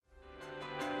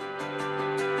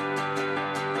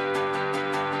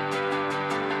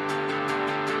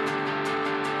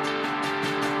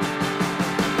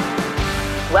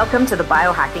Welcome to the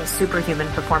Biohacking Superhuman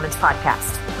Performance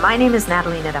Podcast. My name is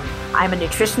Natalie Nidham. I'm a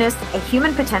nutritionist, a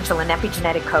human potential and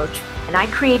epigenetic coach, and I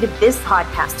created this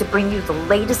podcast to bring you the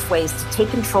latest ways to take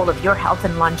control of your health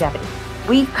and longevity.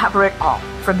 We cover it all,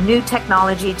 from new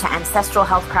technology to ancestral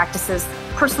health practices,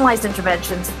 personalized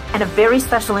interventions, and a very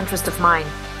special interest of mine,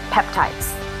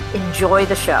 peptides. Enjoy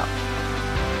the show.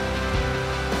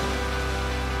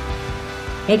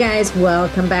 Hey guys,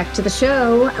 welcome back to the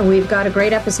show. We've got a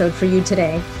great episode for you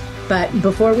today. But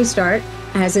before we start,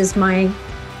 as is my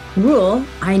rule,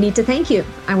 I need to thank you.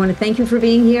 I want to thank you for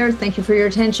being here. Thank you for your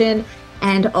attention.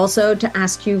 And also to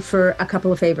ask you for a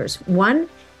couple of favors. One,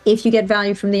 if you get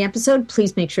value from the episode,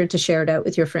 please make sure to share it out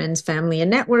with your friends, family,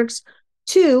 and networks.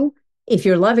 Two, if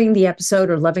you're loving the episode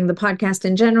or loving the podcast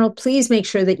in general, please make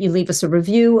sure that you leave us a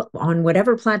review on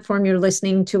whatever platform you're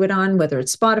listening to it on, whether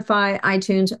it's Spotify,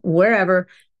 iTunes, wherever.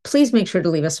 Please make sure to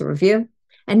leave us a review.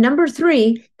 And number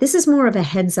three, this is more of a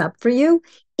heads up for you.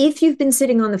 If you've been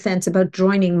sitting on the fence about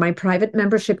joining my private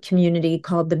membership community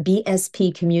called the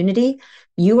BSP community,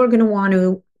 you are going to want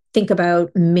to think about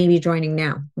maybe joining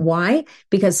now. Why?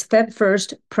 Because Feb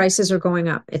 1st, prices are going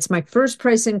up. It's my first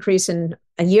price increase in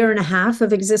a year and a half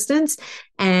of existence,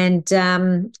 and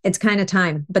it's kind of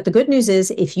time. But the good news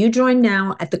is, if you join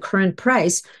now at the current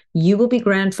price, you will be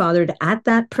grandfathered at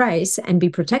that price and be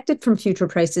protected from future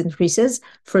price increases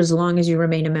for as long as you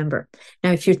remain a member.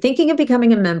 Now, if you're thinking of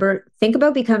becoming a member, think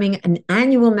about becoming an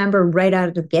annual member right out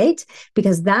of the gate,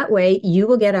 because that way you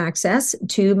will get access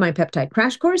to my peptide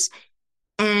crash course.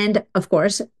 And of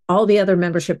course, all the other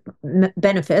membership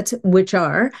benefits, which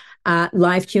are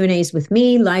live Q&As with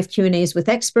me, live Q&As with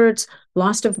experts,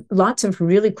 lots of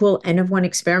really cool N-of-1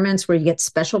 experiments where you get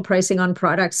special pricing on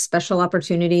products, special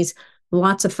opportunities,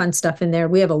 lots of fun stuff in there.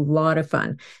 We have a lot of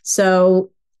fun. So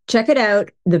check it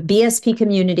out, the BSP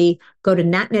community. Go to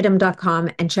natnidham.com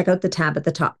and check out the tab at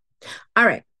the top. All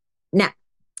right, now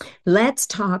let's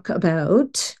talk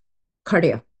about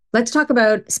cardio. Let's talk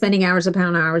about spending hours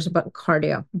upon hours about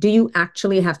cardio. Do you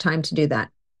actually have time to do that?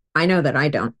 I know that I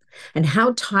don't. And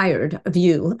how tired of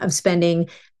you of spending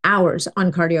hours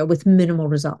on cardio with minimal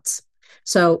results?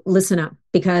 So listen up,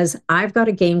 because I've got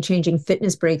a game-changing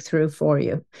fitness breakthrough for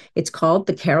you. It's called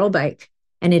the Carol Bike,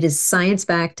 and it is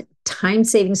science-backed,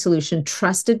 time-saving solution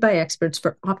trusted by experts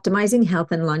for optimizing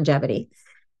health and longevity.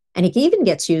 And it even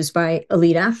gets used by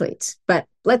elite athletes. But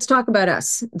let's talk about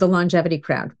us, the longevity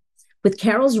crowd. With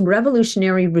Carol's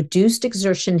revolutionary reduced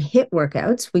exertion HIIT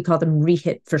workouts, we call them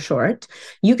REHIIT for short,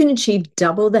 you can achieve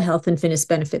double the health and fitness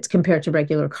benefits compared to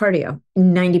regular cardio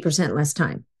in 90% less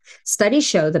time. Studies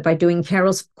show that by doing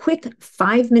Carol's quick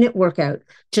 5-minute workout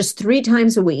just 3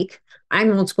 times a week,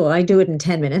 I'm old school, I do it in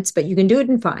 10 minutes, but you can do it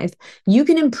in 5, you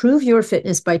can improve your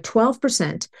fitness by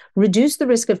 12%, reduce the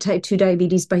risk of type 2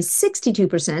 diabetes by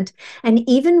 62%, and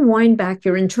even wind back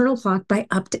your internal clock by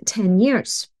up to 10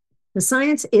 years. The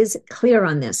science is clear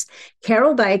on this.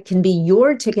 Carol Bike can be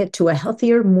your ticket to a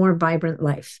healthier, more vibrant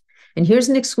life. And here's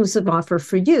an exclusive offer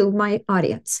for you, my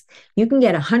audience. You can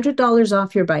get $100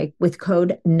 off your bike with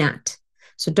code NAT.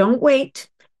 So don't wait.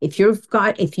 If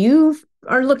you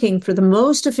are looking for the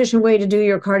most efficient way to do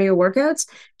your cardio workouts,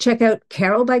 check out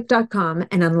carolbike.com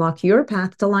and unlock your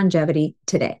path to longevity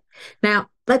today. Now,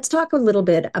 let's talk a little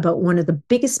bit about one of the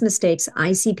biggest mistakes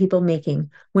I see people making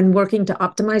when working to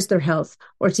optimize their health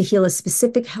or to heal a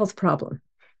specific health problem.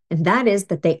 And that is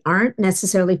that they aren't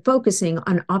necessarily focusing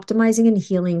on optimizing and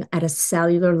healing at a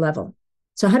cellular level.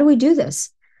 So how do we do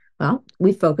this? Well,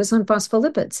 we focus on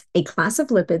phospholipids, a class of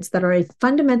lipids that are a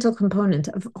fundamental component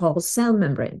of all cell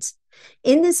membranes.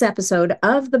 In this episode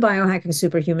of the Biohacking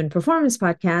Superhuman Performance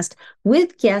Podcast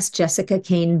with guest Jessica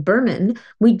Kane Berman,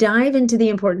 we dive into the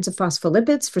importance of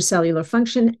phospholipids for cellular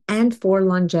function and for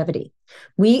longevity.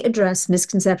 We address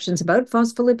misconceptions about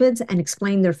phospholipids and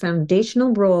explain their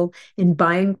foundational role in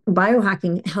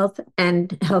biohacking health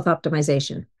and health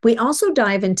optimization. We also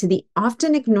dive into the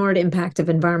often ignored impact of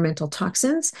environmental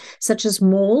toxins, such as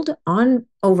mold, on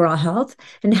overall health,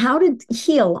 and how to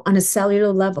heal on a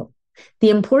cellular level.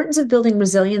 The importance of building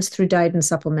resilience through diet and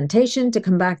supplementation to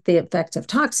combat the effects of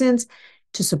toxins,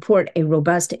 to support a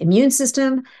robust immune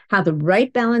system, how the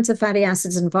right balance of fatty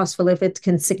acids and phospholipids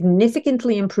can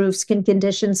significantly improve skin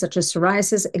conditions such as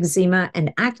psoriasis, eczema,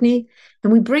 and acne.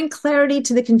 And we bring clarity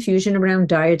to the confusion around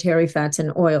dietary fats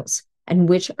and oils, and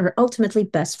which are ultimately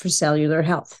best for cellular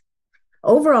health.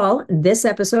 Overall, this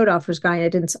episode offers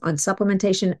guidance on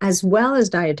supplementation as well as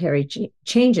dietary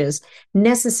changes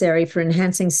necessary for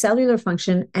enhancing cellular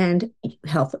function and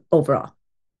health overall.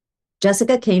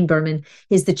 Jessica Kane Berman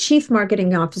is the Chief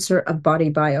Marketing Officer of Body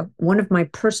Bio, one of my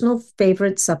personal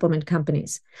favorite supplement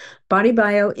companies. Body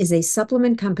Bio is a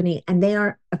supplement company, and they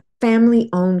are a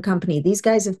family-owned company. These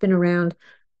guys have been around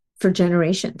for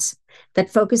generations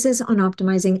that focuses on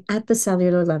optimizing at the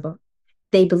cellular level.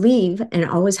 They believe, and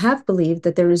always have believed,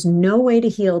 that there is no way to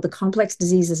heal the complex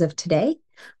diseases of today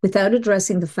without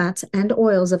addressing the fats and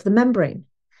oils of the membrane.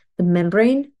 The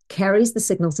membrane carries the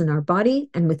signals in our body,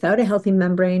 and without a healthy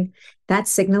membrane, that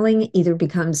signaling either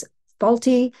becomes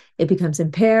faulty, it becomes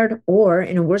impaired, or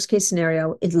in a worst case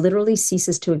scenario, it literally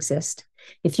ceases to exist.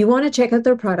 If you want to check out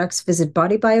their products, visit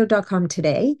bodybio.com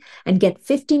today and get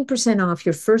 15% off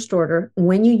your first order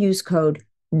when you use code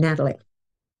Natalie.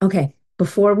 Okay,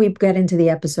 before we get into the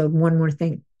episode, one more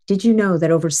thing. Did you know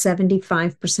that over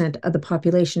 75% of the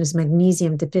population is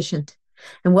magnesium deficient?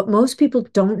 And what most people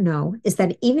don't know is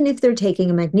that even if they're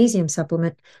taking a magnesium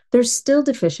supplement, they're still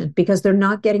deficient because they're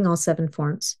not getting all 7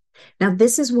 forms. Now,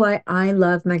 this is why I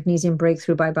love Magnesium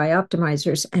Breakthrough by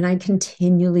Bioptimizers, and I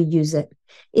continually use it.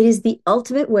 It is the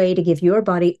ultimate way to give your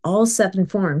body all 7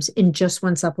 forms in just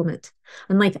one supplement,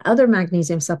 unlike other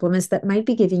magnesium supplements that might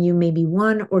be giving you maybe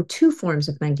 1 or 2 forms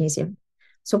of magnesium.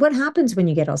 So what happens when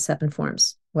you get all 7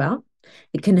 forms? Well,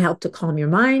 it can help to calm your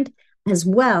mind, as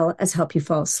well as help you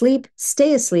fall asleep,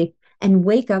 stay asleep, and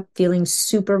wake up feeling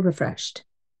super refreshed.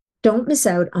 Don't miss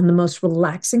out on the most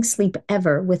relaxing sleep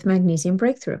ever with Magnesium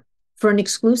Breakthrough. For an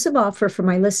exclusive offer for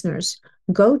my listeners,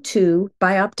 go to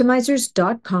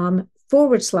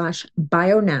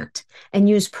bioptimizers.com/bionat and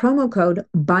use promo code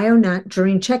BIONAT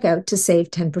during checkout to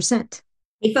save 10%.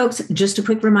 Hey folks, just a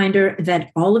quick reminder that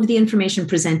all of the information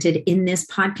presented in this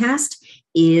podcast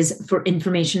is for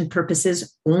information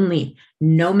purposes only.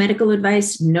 No medical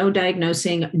advice, no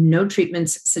diagnosing, no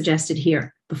treatments suggested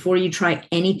here. Before you try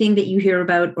anything that you hear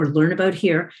about or learn about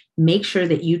here, make sure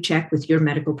that you check with your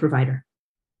medical provider.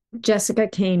 Jessica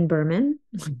Kane Berman,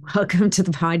 welcome to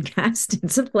the podcast.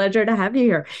 It's a pleasure to have you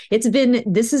here.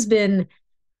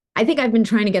 I think I've been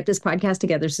trying to get this podcast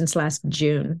together since last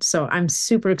June. So I'm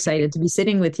super excited to be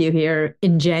sitting with you here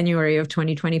in January of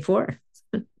 2024.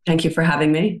 Thank you for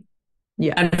having me.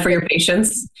 Yeah. And for your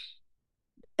patience.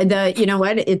 You know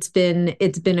what? It's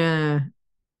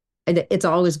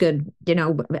always good. You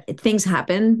know, things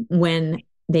happen when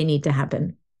they need to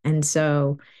happen. And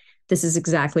so this is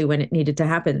exactly when it needed to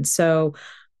happen. So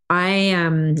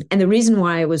and the reason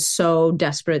why I was so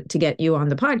desperate to get you on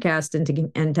the podcast and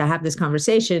to have this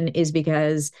conversation is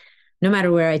because no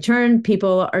matter where I turn,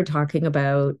 people are talking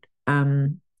about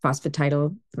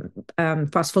phospholipids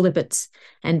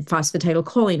and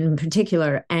phosphatidylcholine in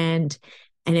particular. And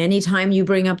anytime you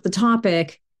bring up the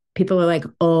topic, people are like,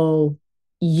 "Oh,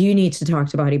 you need to talk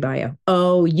to Body Bio.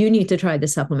 Oh, you need to try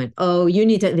this supplement. Oh,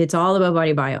 it's all about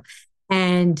Body Bio."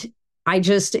 And I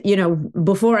just,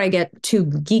 before I get too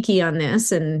geeky on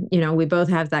this, and, we both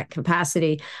have that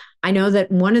capacity, I know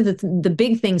that one of the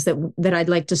big things that I'd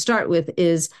like to start with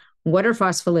is, what are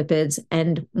phospholipids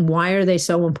and why are they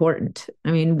so important?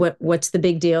 I mean, what's the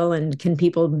big deal? And can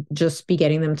people just be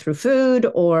getting them through food?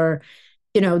 Or,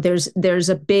 there's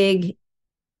a big,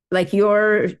 like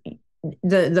the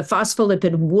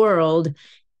phospholipid world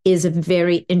is a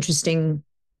very interesting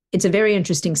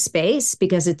space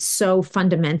because it's so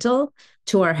fundamental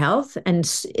to our health and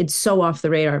it's so off the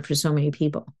radar for so many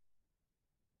people.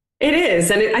 It is.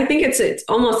 And I think it's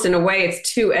almost, in a way,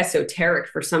 it's too esoteric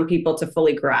for some people to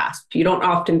fully grasp. You don't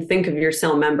often think of your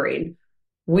cell membrane.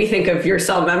 We think of your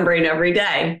cell membrane every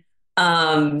day.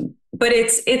 But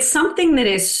it's something that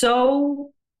is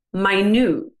so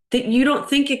minute that you don't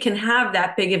think it can have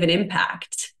that big of an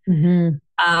impact. Mm-hmm.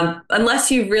 Unless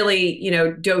you've really,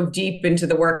 dove deep into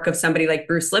the work of somebody like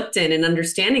Bruce Lipton and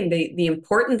understanding the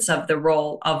importance of the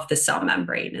role of the cell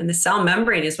membrane. And the cell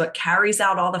membrane is what carries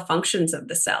out all the functions of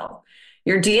the cell.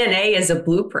 Your DNA is a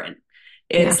blueprint.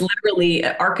 It's literally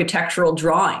an architectural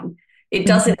drawing. It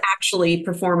doesn't actually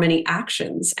perform any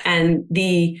actions. And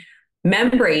the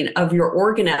membrane of your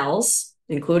organelles,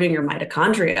 including your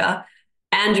mitochondria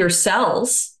and your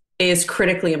cells, is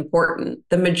critically important.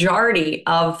 The majority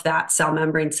of that cell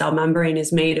membrane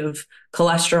is made of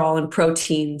cholesterol and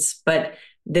proteins, but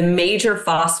the major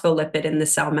phospholipid in the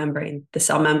cell membrane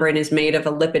is made of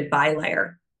a lipid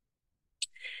bilayer.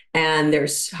 And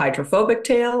there's hydrophobic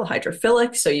tail,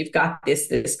 hydrophilic. So you've got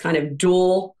this kind of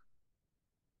dual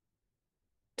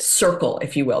circle,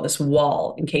 if you will, this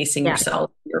wall encasing your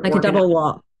cell. Like a double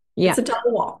wall. Yeah. It's a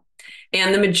double wall.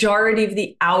 And the majority of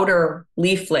the outer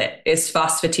leaflet is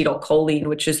phosphatidylcholine,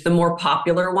 which is the more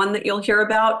popular one that you'll hear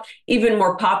about. Even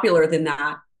more popular than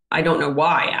that, I don't know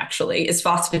why actually, is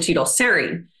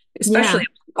phosphatidylserine, especially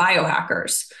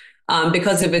biohackers.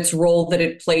 because of its role that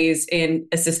it plays in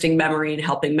assisting memory and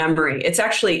helping memory. It's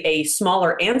actually a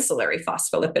smaller ancillary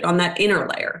phospholipid on that inner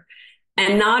layer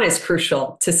and not as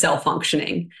crucial to cell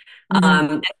functioning.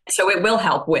 So it will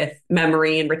help with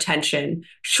memory and retention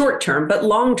short term, but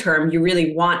long term, you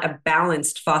really want a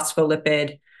balanced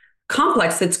phospholipid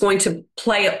complex that's going to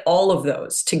play all of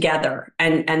those together.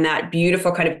 And that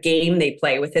beautiful kind of game they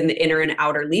play within the inner and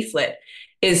outer leaflet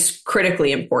is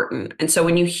critically important. And so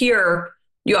when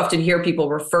you often hear people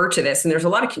refer to this, and there's a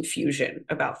lot of confusion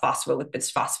about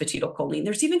phospholipids, phosphatidylcholine.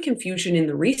 There's even confusion in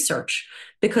the research,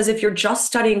 because if you're just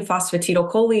studying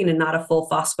phosphatidylcholine and not a full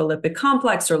phospholipid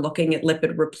complex or looking at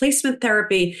lipid replacement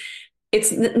therapy,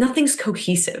 nothing's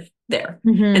cohesive there.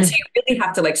 And so you really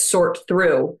have to like sort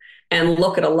through and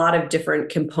look at a lot of different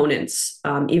components,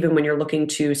 even when you're looking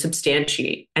to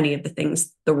substantiate any of the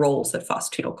things, the roles that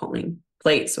phosphatidylcholine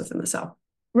plays within the cell.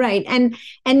 Right.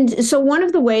 And so one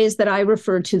of the ways that I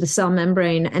refer to the cell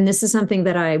membrane, and this is something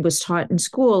that I was taught in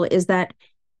school, is that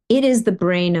it is the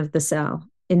brain of the cell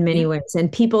in many ways. And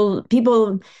people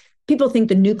think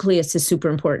the nucleus is super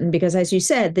important because, as you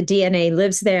said, the DNA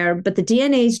lives there, but the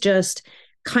DNA is just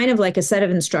kind of like a set of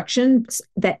instructions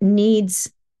that needs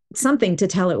something to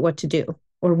tell it what to do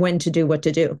or when to do what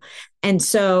to do. And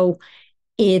so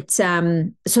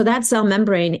so that cell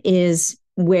membrane is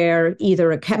where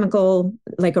either a chemical,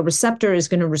 like a receptor, is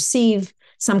going to receive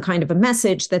some kind of a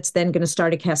message that's then going to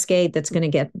start a cascade that's going to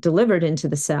get delivered into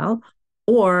the cell,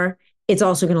 or it's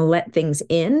also going to let things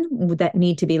in that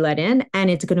need to be let in, and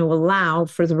it's going to allow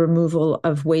for the removal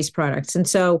of waste products. And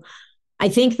so I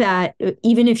think that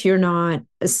even if you're not,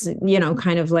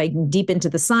 kind of like deep into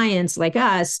the science like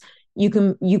us,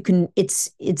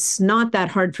 it's not that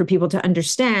hard for people to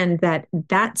understand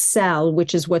that cell,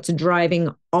 which is what's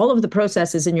driving all of the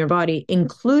processes in your body,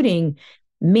 including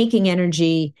making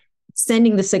energy,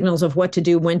 sending the signals of what to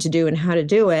do, when to do, and how to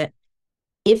do it.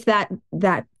 If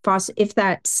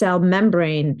that cell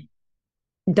membrane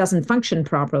doesn't function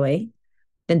properly,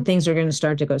 then things are going to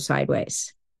start to go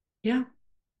sideways. Yeah.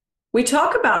 We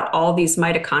talk about all these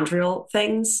mitochondrial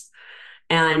things,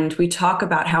 and we talk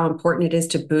about how important it is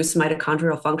to boost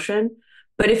mitochondrial function.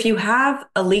 But if you have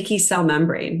a leaky cell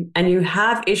membrane and you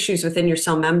have issues within your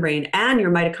cell membrane and your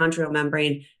mitochondrial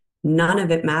membrane, none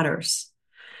of it matters.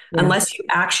 Yeah. Unless you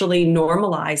actually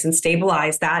normalize and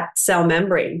stabilize that cell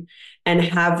membrane and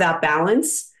have that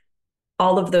balance,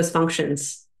 all of those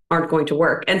functions aren't going to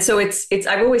work. And so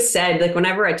I've always said, like,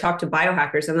 whenever I talk to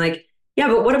biohackers, I'm like, yeah,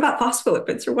 but what about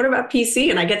phospholipids or what about PC?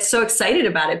 And I get so excited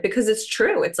about it because it's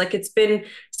true. It's like, it's been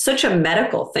such a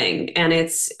medical thing, and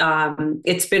it's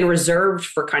been reserved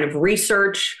for kind of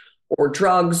research or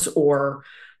drugs or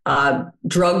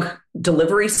drug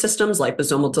delivery systems,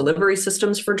 liposomal delivery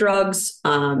systems for drugs.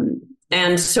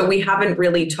 And so we haven't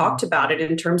really talked about it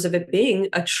in terms of it being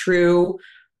a true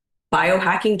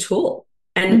biohacking tool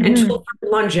and tool for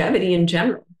longevity in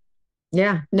general.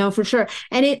 Yeah, no, for sure.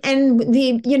 I'm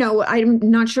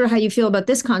not sure how you feel about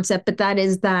this concept, but that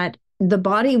is that the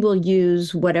body will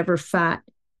use whatever fat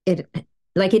it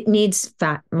needs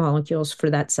fat molecules for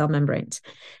that cell membranes.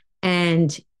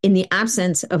 And in the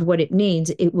absence of what it needs,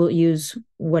 it will use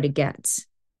what it gets.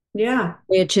 Yeah.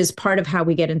 Which is part of how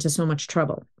we get into so much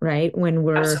trouble, right? When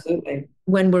Absolutely.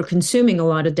 When we're consuming a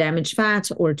lot of damaged fats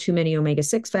or too many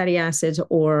omega-6 fatty acids,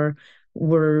 or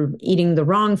we're eating the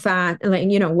wrong fat,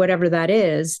 whatever that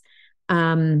is.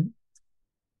 Once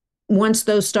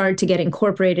those start to get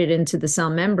incorporated into the cell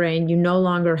membrane, you no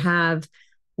longer have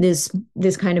this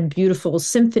kind of beautiful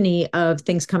symphony of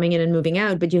things coming in and moving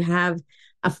out, but you have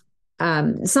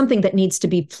something that needs to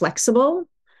be flexible,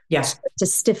 to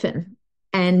stiffen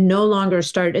and no longer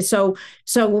start. So,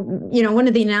 one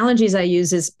of the analogies I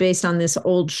use is based on this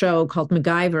old show called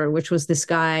MacGyver, which was this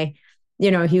guy.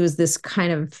 He was this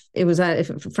kind of, it was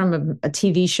from a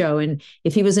TV show. And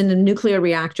if he was in a nuclear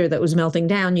reactor that was melting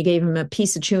down, you gave him a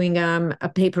piece of chewing gum, a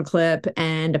paper clip,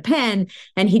 and a pen,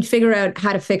 and he'd figure out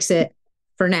how to fix it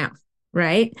for now.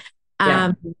 Right.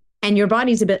 Yeah. And your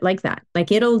body's a bit like that.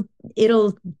 Like it'll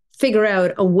figure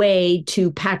out a way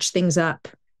to patch things up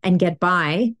and get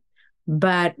by.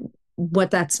 But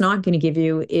what that's not going to give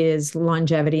you is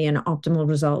longevity and optimal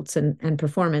results and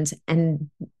performance. And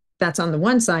that's on the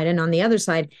one side. And on the other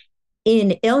side,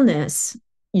 in illness,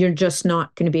 you're just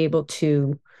not going to be able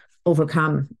to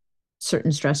overcome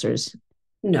certain stressors.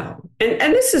 No.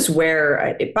 And this is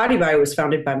where Body Bio was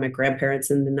founded by my grandparents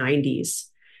in the 90s.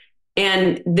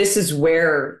 And this is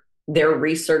where their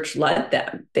research led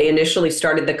them. They initially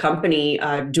started the company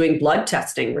doing blood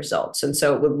testing results. And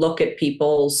so it would look at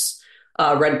people's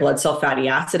red blood cell fatty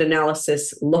acid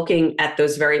analysis, looking at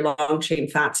those very long chain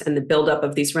fats and the buildup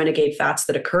of these renegade fats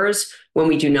that occurs when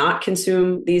we do not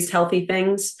consume these healthy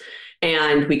things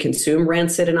and we consume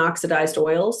rancid and oxidized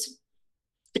oils.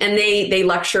 And they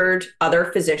lectured other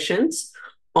physicians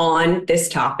on this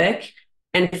topic,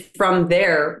 and from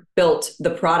there built the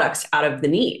products out of the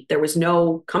need. There was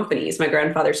no companies. My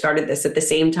grandfather started this at the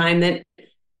same time that,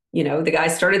 the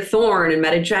guys started Thorne and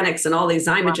Metagenics and all these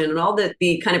Zymogen and all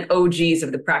the kind of OGs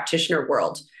of the practitioner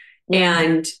world.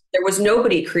 And there was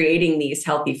nobody creating these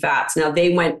healthy fats. Now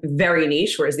they went very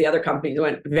niche, whereas the other companies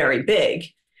went very big.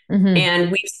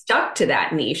 And we stuck to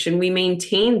that niche and we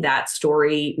maintained that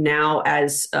story now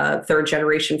as a third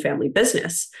generation family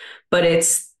business. But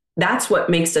that's what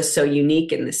makes us so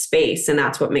unique in this space. And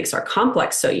that's what makes our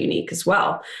complex so unique as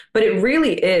well. But it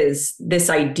really is this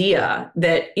idea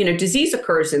that, disease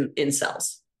occurs in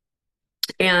cells,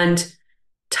 and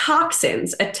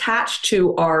toxins attach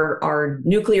to our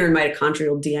nuclear and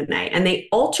mitochondrial DNA, and they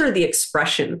alter the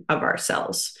expression of our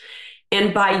cells.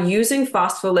 And by using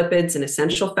phospholipids and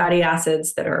essential fatty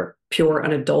acids that are pure,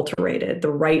 unadulterated,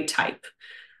 the right type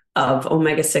of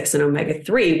omega-6 and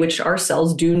omega-3, which our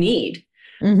cells do need,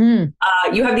 you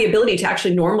have the ability to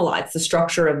actually normalize the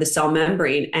structure of the cell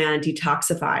membrane and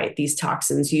detoxify these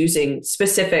toxins using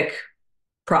specific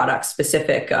products,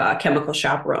 specific chemical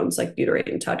chaperones like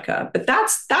butyrate and TUDCA. But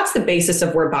that's the basis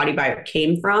of where BodyBio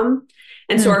came from.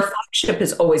 And so our flagship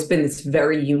has always been this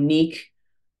very unique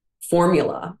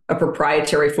formula, a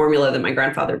proprietary formula that my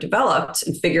grandfather developed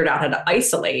and figured out how to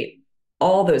isolate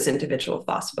all those individual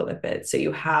phospholipids. So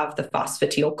you have the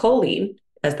phosphatidylcholine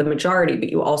as the majority, but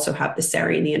you also have the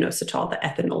serine, the inositol, the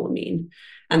ethanolamine,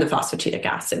 and the phosphatidic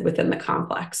acid within the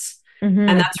complex.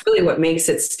 And that's really what makes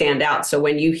it stand out. So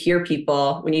when you hear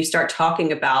people, when you start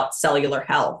talking about cellular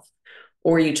health,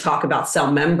 or you talk about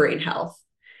cell membrane health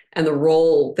and the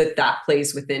role that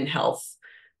plays within health,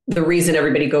 the reason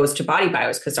everybody goes to BodyBio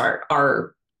is because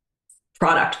our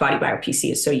product, BodyBio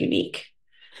PC, is so unique.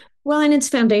 Well, and it's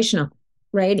foundational,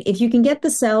 right? If you can get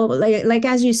the cell, like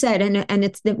as you said,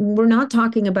 and we're not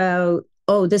talking about,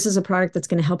 oh, this is a product that's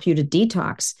going to help you to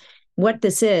detox. What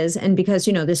this is, and because,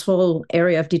 this whole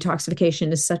area of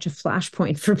detoxification is such a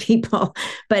flashpoint for people,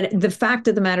 but the fact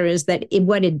of the matter is that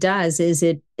what it does is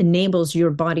it enables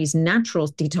your body's natural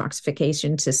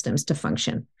detoxification systems to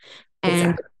function.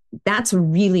 And that's a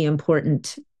really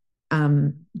important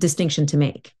distinction to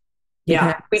make.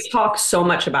 Yeah. We talk so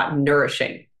much about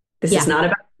nourishing. This is not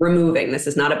about removing. This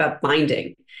is not about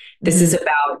binding. This is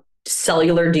about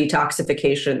cellular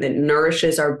detoxification that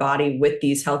nourishes our body with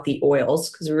these healthy oils,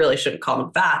 because we really shouldn't call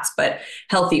them fats, but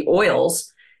healthy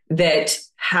oils that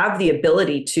have the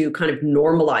ability to kind of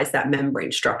normalize that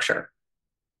membrane structure.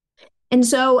 And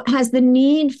so has the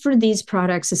need for these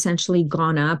products essentially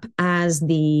gone up as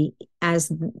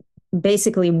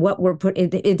basically what we're putting,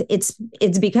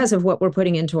 it's because of what we're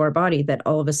putting into our body that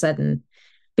all of a sudden,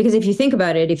 because if you think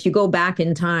about it, if you go back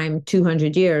in time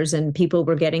 200 years and people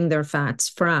were getting their fats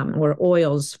from, or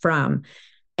oils from,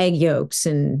 egg yolks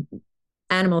and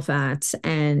animal fats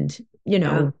and,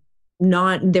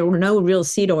 there were no real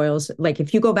seed oils. Like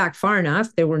if you go back far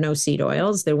enough, there were no seed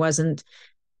oils.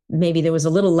 Maybe there was a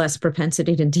little less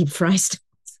propensity to deep fry stuff.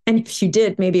 And if you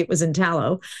did, maybe it was in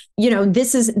tallow.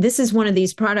 This is one of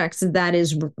these products that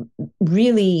is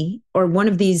really, or one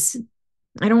of these,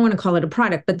 I don't want to call it a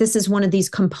product, but this is one of these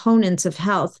components of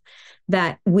health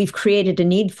that we've created a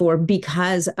need for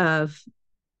because of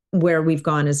where we've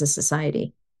gone as a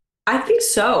society. I think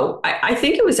so. I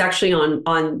think it was actually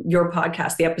on your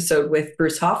podcast, the episode with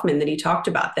Bruce Hoffman, that he talked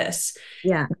about this.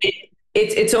 Yeah.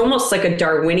 It's almost like a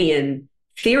Darwinian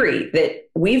theory that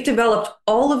we've developed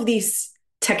all of these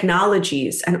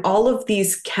technologies and all of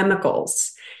these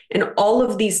chemicals and all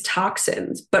of these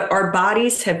toxins, but our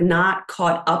bodies have not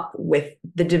caught up with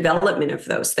the development of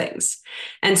those things.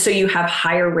 And so you have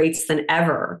higher rates than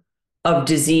ever of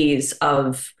disease,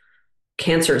 of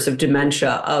cancers, of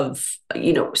dementia, of,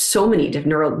 so many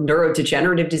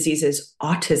neurodegenerative diseases,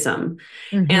 autism.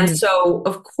 And so,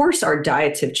 of course, our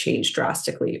diets have changed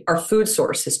drastically. Our food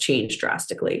source has changed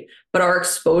drastically, but our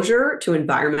exposure to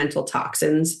environmental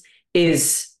toxins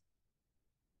is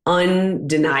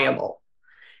undeniable.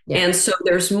 And so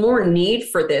there's more need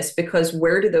for this, because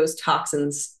where do those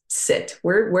toxins sit?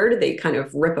 Where do they kind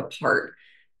of rip apart?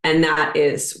 And that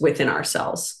is within our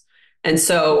cells. And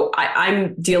so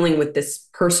I'm dealing with this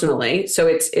personally. So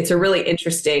it's a really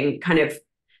interesting kind of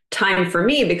time for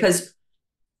me, because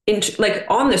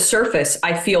on the surface,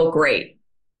 I feel great.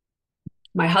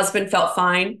 My husband felt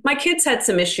fine. My kids had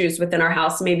some issues within our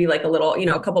house, maybe like a little,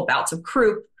 a couple bouts of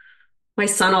croup. My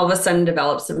son all of a sudden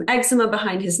developed some eczema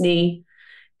behind his knee.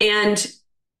 And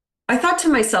I thought to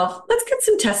myself, let's get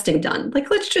some testing done.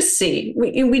 Like, let's just see.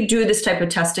 We do this type of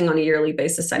testing on a yearly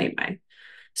basis anyway.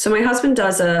 So my husband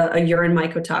does a urine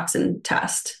mycotoxin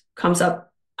test, comes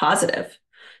up positive.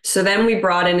 So then we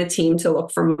brought in a team to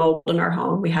look for mold in our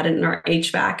home. We had it in our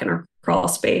HVAC, in our crawl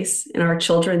space, in our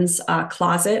children's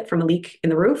closet from a leak in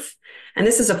the roof. And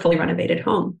this is a fully renovated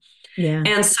home. Yeah.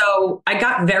 And so I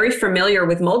got very familiar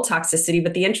with mold toxicity.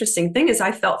 But the interesting thing is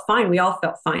I felt fine. We all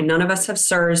felt fine. None of us have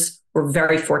SIRS. We're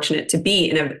very fortunate to be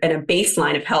in a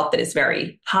baseline of health that is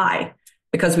very high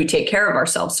because we take care of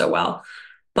ourselves so well.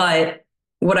 But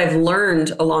what I've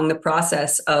learned along the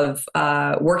process of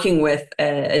working with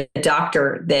a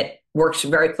doctor that worked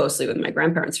very closely with my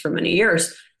grandparents for many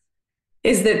years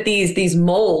is that these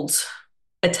molds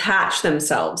attach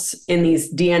themselves in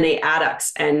these DNA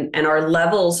adducts, and our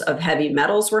levels of heavy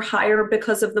metals were higher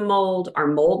because of the mold. Our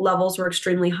mold levels were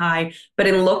extremely high. But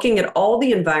in looking at all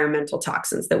the environmental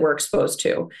toxins that we're exposed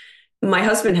to, my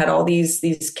husband had all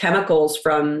these chemicals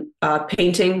from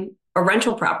painting a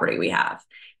rental property we have.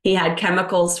 He had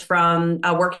chemicals from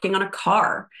working on a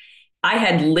car. I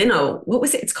had what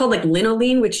was it? It's called like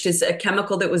linolein, which is a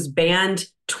chemical that was banned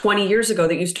 20 years ago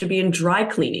that used to be in dry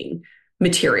cleaning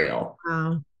material.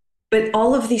 Wow. But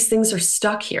all of these things are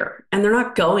stuck here and they're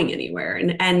not going anywhere.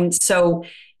 And so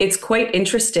it's quite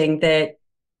interesting that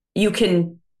you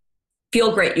can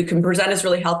feel great. You can present as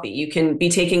really healthy. You can be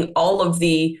taking all of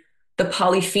the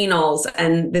polyphenols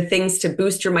and the things to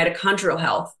boost your mitochondrial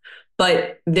health.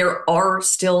 But there are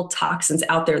still toxins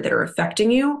out there that are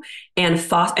affecting you. And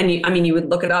you would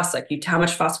look at us like, how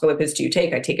much phospholipids do you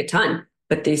take? I take a ton,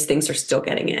 but these things are still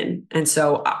getting in. And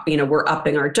so, we're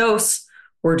upping our dose.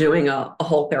 We're doing a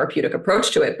whole therapeutic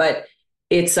approach to it, but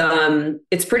it's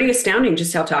pretty astounding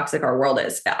just how toxic our world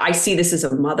is. I see this as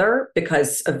a mother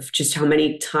because of just how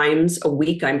many times a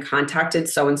week I'm contacted.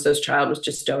 So-and-so's child was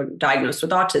just diagnosed with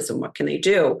autism. What can they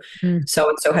do?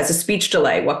 So-and-so has a speech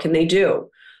delay. What can they do?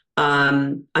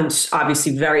 I'm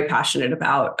obviously very passionate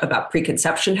about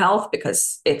preconception health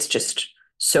because it's just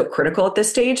so critical at this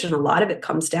stage. And a lot of it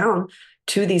comes down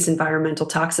to these environmental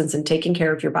toxins and taking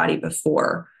care of your body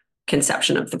before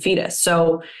conception of the fetus.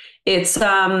 So it's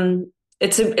an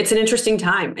interesting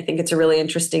time. I think it's a really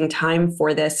interesting time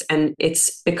for this. And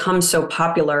it's become so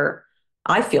popular,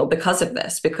 I feel, because of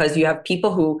this, because you have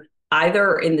people who either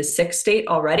are in the sick state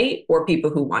already or people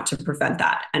who want to prevent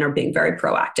that and are being very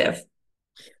proactive.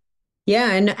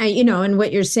 Yeah. And and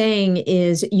what you're saying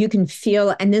is you can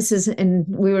feel, and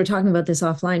we were talking about this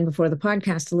offline before the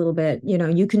podcast a little bit,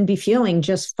 you can be feeling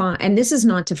just fine. And this is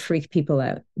not to freak people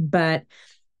out, but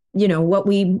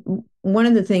one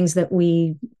of the things that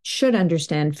we should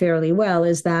understand fairly well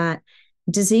is that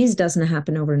disease doesn't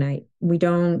happen overnight. We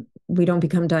don't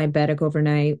become diabetic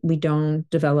overnight. We don't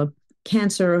develop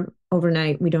cancer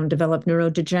overnight. We don't develop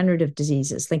neurodegenerative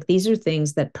diseases. Like, these are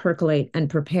things that percolate and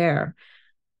prepare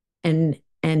and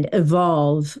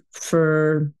evolve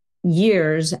for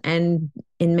years, and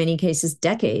in many cases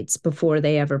decades, before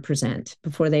they ever present,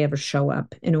 before they ever show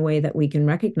up in a way that we can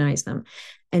recognize them.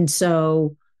 And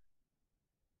so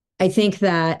I think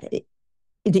that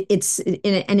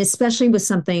and especially with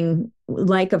something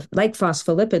like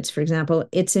phospholipids, for example,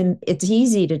 it's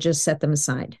easy to just set them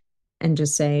aside and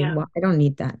just say, well, I don't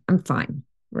need that. I'm fine.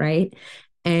 Right.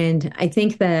 And I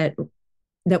think that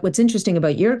what's interesting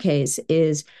about your case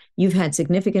is you've had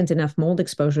significant enough mold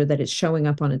exposure that it's showing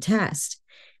up on a test.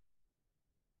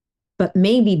 But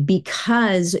maybe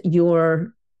because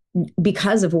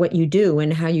of what you do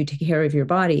and how you take care of your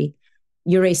body,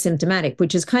 you're asymptomatic,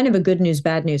 which is kind of a good news,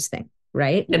 bad news thing,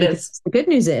 right? It is. The good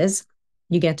news is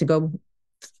you get to go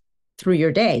through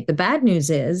your day. The bad news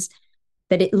is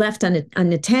that it left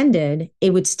unattended,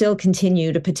 it would still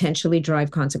continue to potentially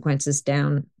drive consequences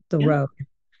down the road.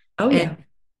 Oh, yeah.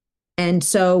 And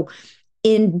so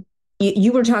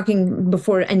you were talking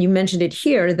before, and you mentioned it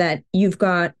here, that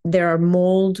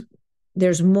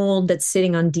there's mold that's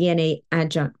sitting on DNA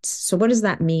adjuncts. So what does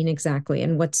that mean exactly?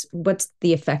 And what's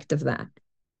the effect of that?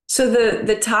 So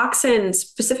the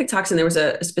specific toxin, there was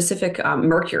a specific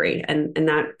mercury, and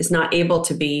that is not able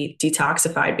to be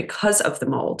detoxified because of the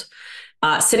mold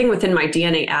sitting within my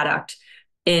DNA adduct.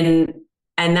 And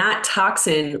that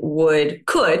toxin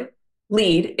could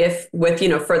lead, if with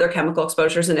further chemical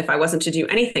exposures, and if I wasn't to do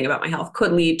anything about my health,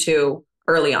 could lead to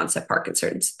early onset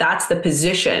Parkinson's. That's the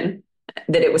position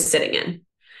that it was sitting in.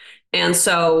 And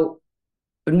so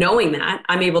knowing that,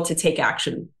 I'm able to take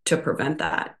action to prevent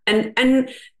that. And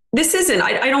this isn't,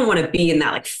 I don't want to be in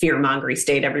that like fear mongering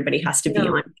state everybody has to be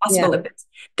No. on Yeah. phospholipids.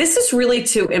 This is really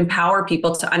to empower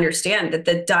people to understand that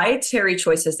the dietary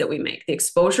choices that we make, the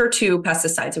exposure to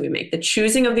pesticides that we make, the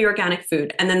choosing of the organic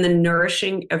food, and then the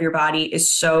nourishing of your body is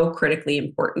so critically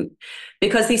important,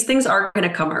 because these things are going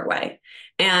to come our way.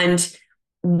 And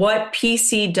what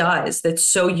PC does that's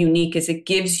so unique is it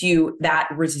gives you that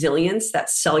resilience, that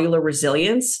cellular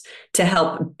resilience, to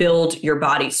help build your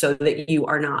body so that you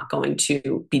are not going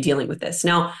to be dealing with this.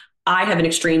 Now, I have an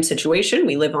extreme situation.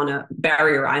 We live on a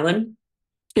barrier island,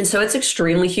 and so it's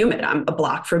extremely humid. I'm a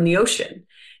block from the ocean.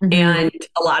 Mhm. And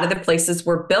a lot of the places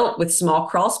were built with small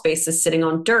crawl spaces sitting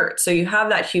on dirt. So you have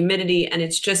that humidity, and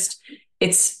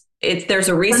there's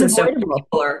a reason so many Unavoidable.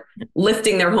 people are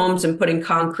lifting their homes and putting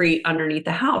concrete underneath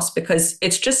the house, because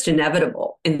it's just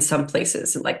inevitable in some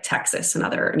places like Texas and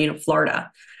other,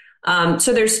 Florida.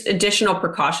 So there's additional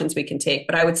precautions we can take,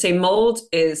 but I would say mold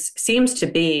seems to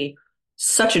be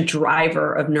such a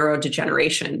driver of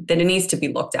neurodegeneration that it needs to be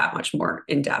looked at much more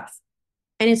in depth.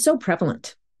 And it's so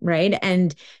prevalent, right?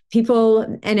 And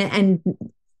people, and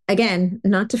again,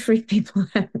 not to freak people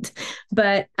out,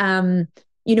 but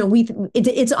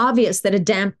it's obvious that a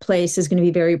damp place is going to be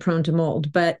very prone to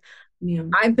mold. But Yeah.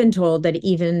 I've been told that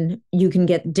even you can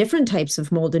get different types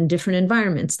of mold in different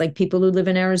environments. Like people who live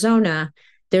in Arizona,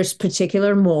 there's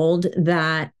particular mold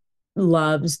that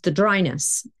loves the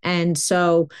dryness. And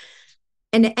so,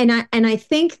 I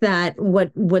think that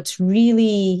what's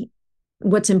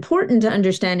important to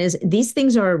understand is these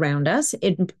things are around us.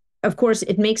 Of course,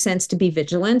 it makes sense to be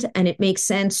vigilant, and it makes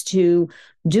sense to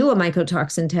do a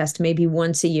mycotoxin test maybe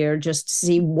once a year just to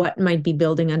see what might be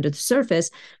building under the surface.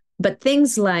 But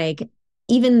things like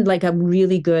even like a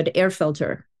really good air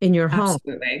filter in your home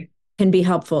Absolutely. can be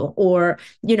helpful. Or,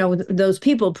 those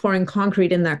people pouring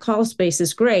concrete in that crawl space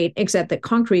is great, except that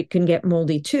concrete can get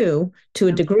moldy too, to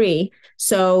a degree.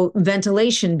 So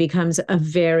ventilation becomes a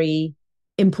very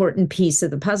important piece of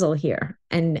the puzzle here,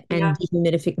 and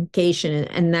dehumidification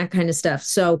and that kind of stuff.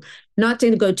 So not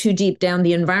to go too deep down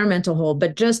the environmental hole,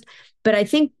 but I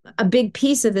think a big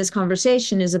piece of this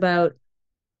conversation is about,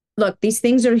 look, these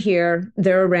things are here,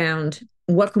 they're around.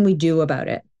 What can we do about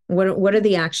it? What are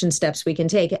the action steps we can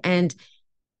take? And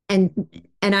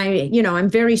I'm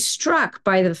very struck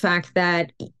by the fact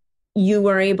that you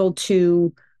were able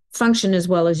to function as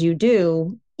well as you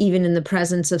do, even in the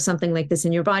presence of something like this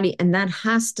in your body. And that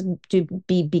has to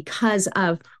be because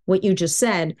of what you just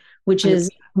said, which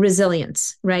is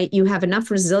resilience, right? You have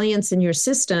enough resilience in your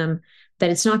system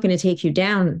that it's not going to take you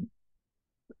down,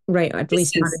 right? At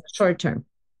least not in the short term.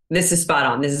 This is spot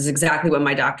on. This is exactly what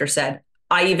my doctor said.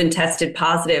 I even tested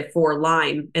positive for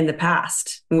Lyme in the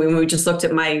past. When we just looked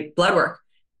at my blood work,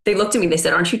 they looked at me, they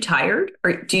said, "Aren't you tired?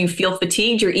 Or do you feel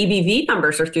fatigued? Your EBV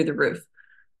numbers are through the roof."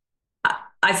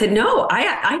 I said, "No,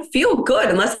 I feel good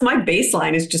unless my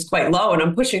baseline is just quite low and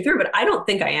I'm pushing through, but I don't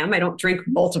think I am. I don't drink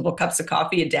multiple cups of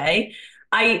coffee a day.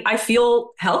 I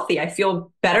feel healthy. I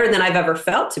feel better than I've ever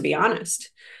felt, to be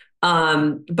honest."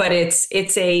 But it's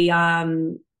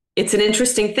an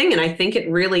interesting thing. And I think it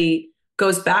really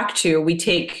goes back to,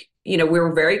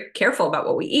 we're very careful about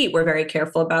what we eat. We're very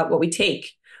careful about what we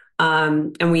take.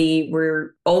 And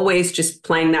we're always just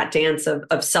playing that dance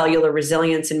of cellular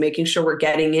resilience and making sure we're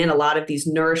getting in a lot of these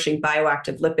nourishing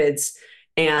bioactive lipids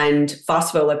and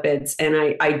phospholipids.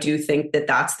 And I do think that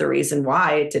that's the reason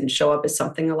why it didn't show up as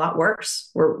something a lot worse.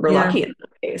 We're lucky in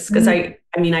that case, because I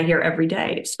hear every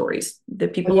day stories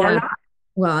that people are not.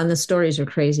 Well, and the stories are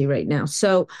crazy right now.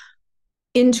 So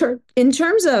in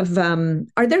terms of,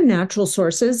 are there natural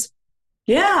sources?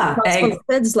 Yeah.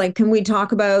 Phospholipids, like, can we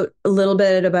talk about a little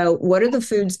bit about what are the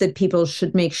foods that people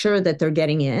should make sure that they're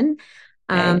getting in?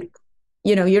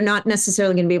 You're not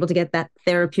necessarily going to be able to get that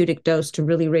therapeutic dose to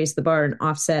really raise the bar and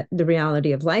offset the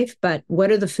reality of life. But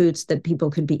what are the foods that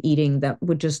people could be eating that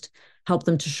would just help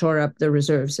them to shore up their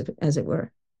reserves, as it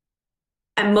were?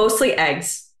 And mostly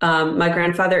eggs. My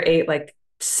grandfather ate like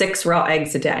 6 raw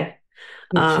eggs a day.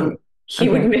 He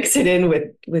would mix it in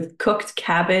with cooked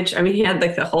cabbage. I mean, he had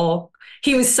like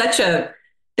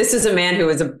this is a man who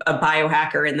was a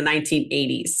biohacker in the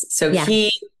 1980s. So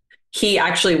he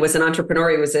actually was an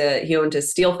entrepreneur. He owned a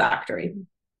steel factory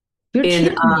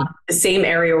in the same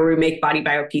area where we make Body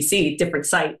Bio PC, different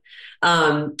site.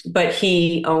 But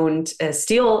he owned a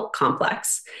steel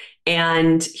complex,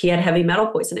 and he had heavy metal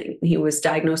poisoning. He was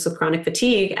diagnosed with chronic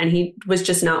fatigue, and he was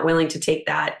just not willing to take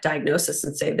that diagnosis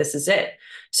and say, this is it.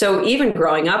 So even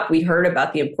growing up, we heard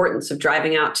about the importance of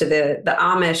driving out to the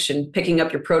Amish and picking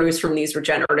up your produce from these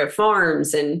regenerative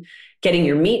farms and getting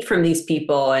your meat from these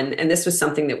people. And this was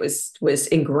something that was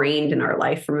ingrained in our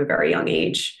life from a very young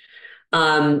age.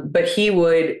 But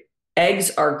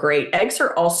eggs are great. Eggs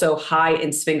are also high in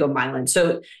sphingomyelin.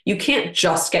 So you can't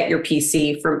just get your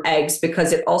PC from eggs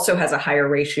because it also has a higher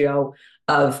ratio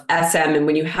of SM. And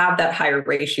when you have that higher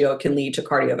ratio, it can lead to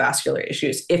cardiovascular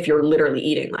issues if you're literally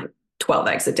eating like 12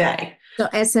 eggs a day. So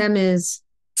SM is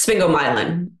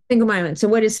Sphingomyelin. sphingomyelin. So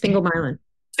what is sphingomyelin?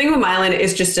 Sphingomyelin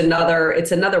is just another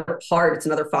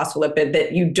phospholipid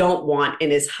that you don't want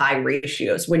in as high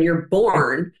ratios. When you're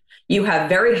born, you have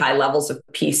very high levels of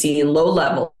PC and low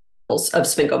levels of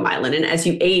sphingomyelin. And as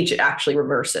you age, it actually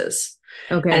reverses.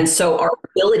 Okay. And so our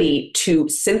ability to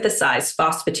synthesize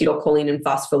phosphatidylcholine and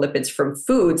phospholipids from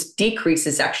foods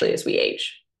decreases actually as we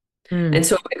age. And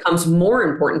so it becomes more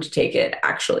important to take it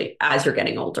actually as you're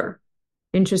getting older.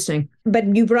 Interesting.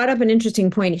 But you brought up an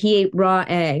interesting point. He ate raw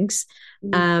eggs.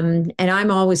 And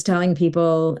I'm always telling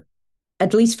people,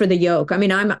 at least for the yolk. I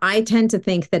mean, I tend to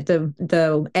think that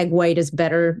the egg white is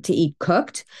better to eat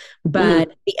cooked,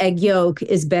 but the egg yolk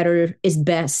is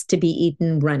best to be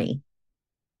eaten runny.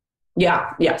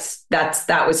 Yeah, yes.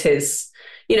 That was his,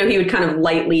 he would kind of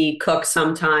lightly cook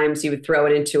sometimes. He would throw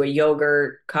it into a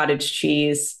yogurt, cottage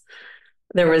cheese.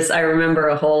 I remember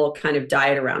a whole kind of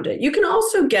diet around it. You can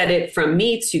also get it from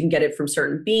meats. You can get it from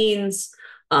certain beans.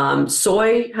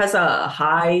 Soy has a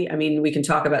high, we can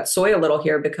talk about soy a little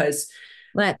here because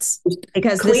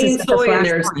because clean this is soy a and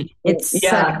there's, it's such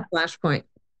a flashpoint.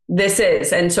 This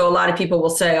is. And so a lot of people will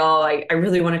say, oh, I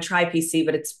really want to try PC,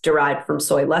 but it's derived from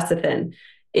soy lecithin.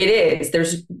 It is.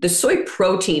 There's the soy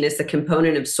protein is the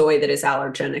component of soy that is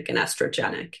allergenic and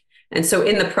estrogenic. And so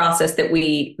in the process that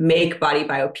we make Body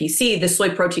Bio PC, the soy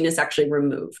protein is actually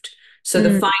removed. So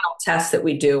the final test that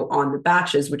we do on the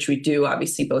batches, which we do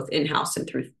obviously both in-house and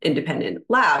through independent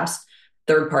labs,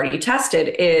 third-party tested,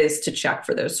 is to check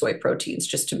for those soy proteins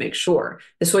just to make sure.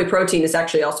 The soy protein is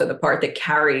actually also the part that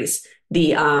carries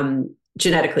the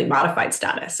genetically modified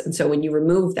status. And so when you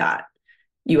remove that,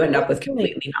 you end up with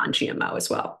completely non-GMO as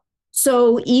well.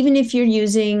 So even if you're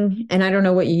using, and I don't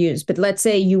know what you use, but let's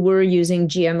say you were using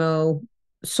GMO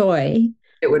soy.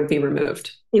 It would be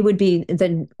removed. It would be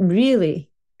then really,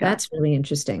 that's really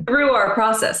interesting. Through our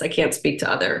process. I can't speak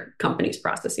to other companies'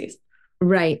 processes.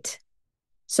 Right.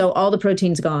 So all the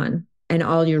protein's gone and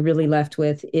all you're really left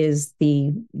with is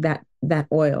that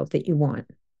oil that you want.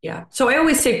 Yeah. So I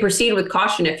always say proceed with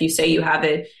caution if you say you have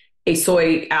a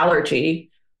soy allergy,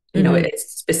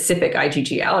 it's specific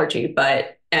IgG allergy,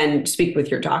 and speak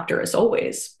with your doctor as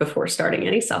always before starting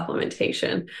any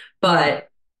supplementation. But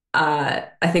I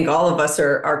think all of us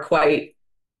are quite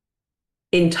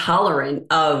intolerant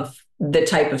of the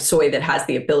type of soy that has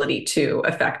the ability to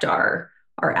affect our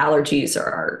allergies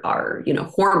or our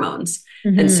hormones.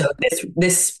 And so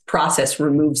this process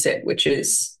removes it, which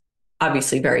is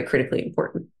obviously very critically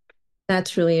important.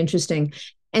 That's really interesting.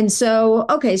 And so,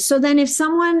 okay, so then if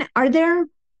someone, are there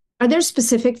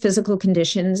specific physical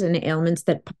conditions and ailments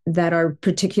that are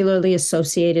particularly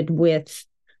associated with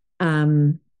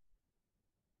poor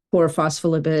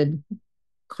phospholipid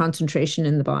concentration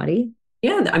in the body?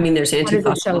 Yeah, there's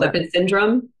antiphospholipid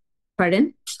syndrome.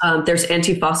 Pardon? There's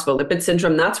antiphospholipid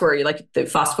syndrome. That's where the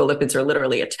phospholipids are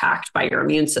literally attacked by your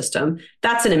immune system.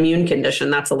 That's an immune condition.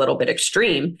 That's a little bit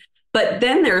extreme. But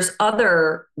then there's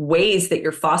other ways that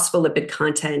your phospholipid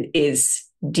content is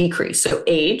decreased. So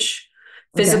age,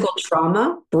 physical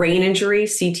trauma, brain injury,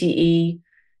 CTE,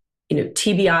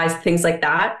 TBIs, things like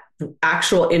that,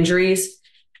 actual injuries,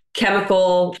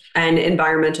 chemical and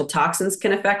environmental toxins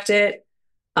can affect it.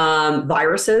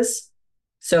 Viruses.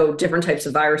 So different types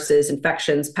of viruses,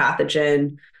 infections,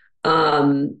 pathogen.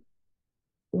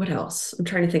 What else? I'm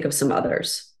trying to think of some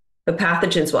others. But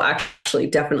pathogens will actually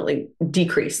definitely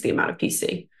decrease the amount of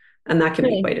PC. And that can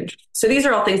be quite interesting. So these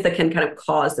are all things that can kind of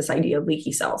cause this idea of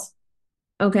leaky cells.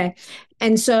 Okay.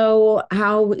 And so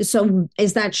so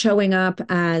is that showing up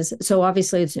as, so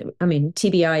obviously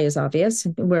TBI is obvious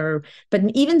but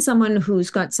even someone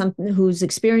who's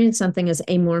experienced something as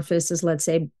amorphous as, let's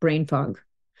say, brain fog,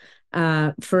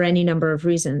 for any number of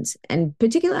reasons. And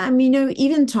particularly,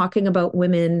 even talking about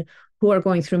women who are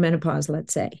going through menopause,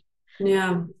 let's say.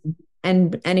 Yeah.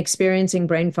 And experiencing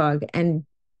brain fog. And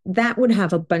that would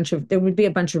have there would be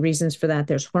a bunch of reasons for that.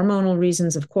 There's hormonal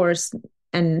reasons, of course,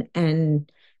 and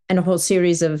a whole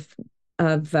series of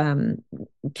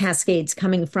cascades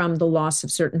coming from the loss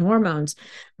of certain hormones.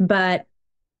 But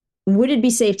would it be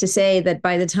safe to say that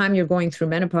by the time you're going through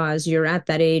menopause, you're at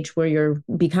that age where you're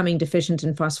becoming deficient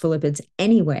in phospholipids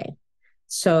anyway?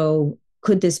 So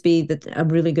could this be a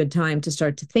really good time to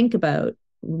start to think about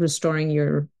restoring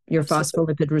your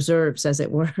phospholipid reserves, as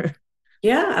it were?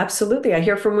 Yeah, absolutely. I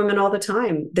hear from women all the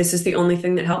time. This is the only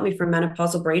thing that helped me from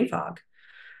menopausal brain fog.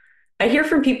 I hear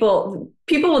from people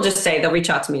will just say, they'll reach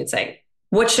out to me and say,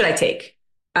 what should I take?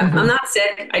 I'm Mhm. not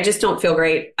sick. I just don't feel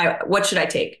great. What should I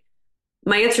take?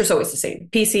 My answer is always the same: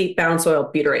 PC, balance oil,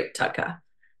 butyrate, TUDCA.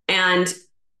 And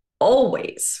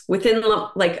always within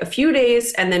like a few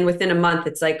days and then within a month,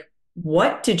 it's like,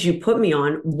 what did you put me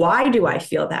on? Why do I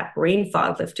feel that brain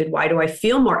fog lifted? Why do I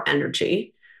feel more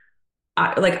energy?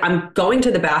 Like I'm going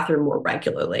to the bathroom more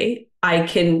regularly. I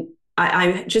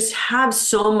just have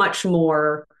so much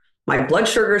more. My blood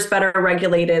sugar is better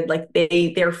regulated. Like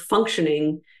they're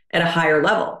functioning at a higher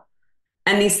level.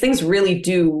 And these things really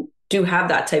do have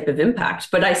that type of impact.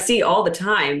 But I see all the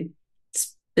time,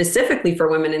 specifically for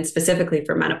women and specifically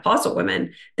for menopausal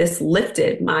women, this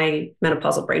lifted my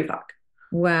menopausal brain fog.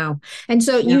 Wow. And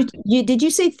so Yeah. you did you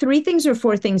say three things or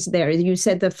four things there? You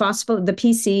said the phospho, the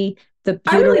PC, the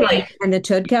I really butyrate, like and the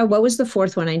TUDCA. What was the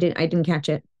fourth one? I didn't catch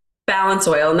it. balance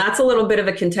oil, and that's a little bit of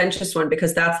a contentious one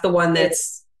because that's the one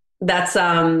that's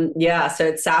yeah, so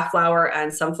it's safflower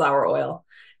and sunflower oil.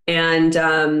 And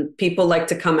people like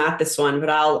to come at this one, but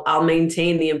I'll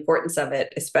maintain the importance of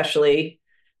it, especially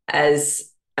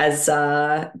as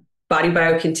body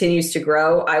bio continues to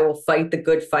grow. I will fight the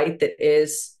good fight that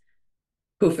is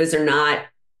PUFAs are not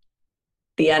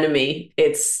the enemy.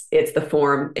 It's the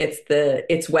form.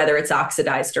 It's whether it's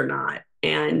oxidized or not.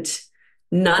 And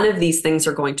none of these things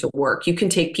are going to work. You can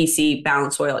take PC,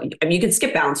 balance oil. I mean, you can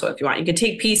skip balance oil if you want. You can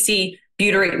take PC,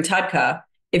 butyrate, and TUDCA.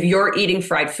 If you're eating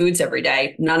fried foods every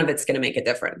day, none of it's going to make a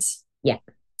difference. Yeah.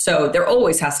 So there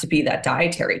always has to be that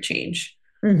dietary change.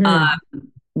 Mm-hmm.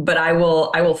 But I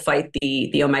will fight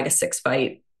the omega-6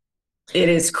 fight. It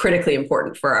is critically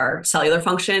important for our cellular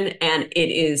function, and it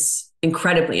is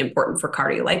incredibly important for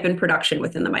cardiolipin production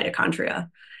within the mitochondria.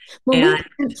 Well, we And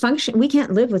can't function, we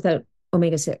can't live without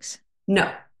omega-6.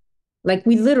 no, Like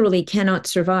we literally cannot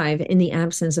survive in the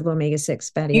absence of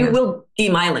omega-6 fatty you acids. will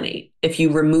demyelinate if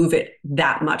you remove it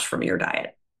that much from your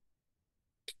diet.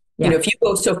 You Yeah. know, if you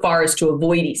go so far as to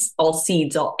avoid all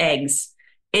seeds, all eggs,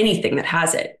 anything that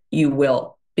has it, you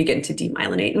will begin to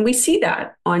demyelinate. And we see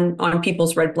that on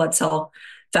people's red blood cell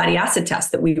fatty acid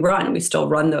tests that we run. We still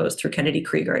run those through Kennedy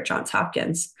Krieger at Johns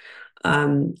Hopkins.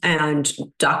 And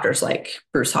doctors like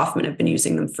Bruce Hoffman have been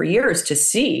using them for years to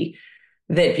see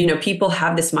that, you know, people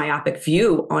have this myopic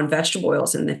view on vegetable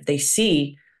oils. And if they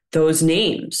see those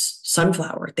names,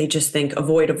 sunflower, they just think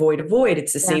avoid, avoid, avoid.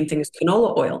 It's the same thing as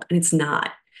canola oil. And it's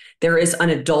not. There is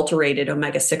unadulterated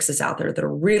omega-6s out there that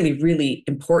are really, really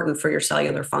important for your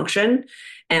cellular function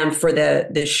and for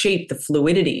the shape, the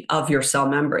fluidity of your cell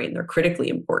membrane. They're critically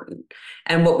important.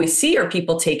 And what we see are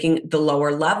people taking the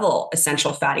lower level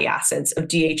essential fatty acids of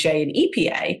DHA and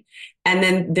EPA, and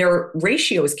then their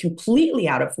ratio is completely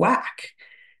out of whack.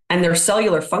 And their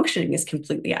cellular functioning is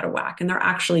completely out of whack. And they're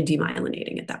actually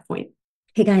demyelinating at that point.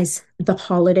 Hey guys, the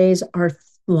holidays are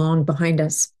long behind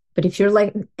us. But if you're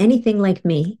like anything like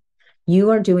me, you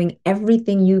are doing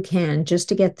everything you can just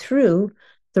to get through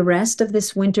the rest of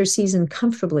this winter season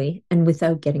comfortably and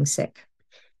without getting sick.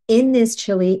 In this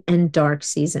chilly and dark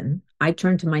season, I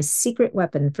turn to my secret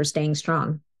weapon for staying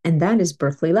strong, and that is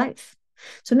Berkeley Life.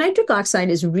 So nitric oxide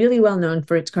is really well known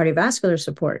for its cardiovascular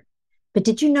support. But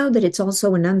did you know that it's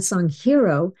also an unsung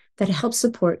hero that helps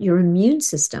support your immune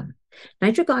system?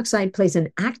 Nitric oxide plays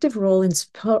an active role in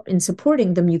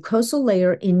supporting the mucosal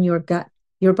layer in your gut,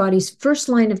 your body's first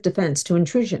line of defense to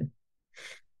intrusion.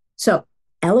 So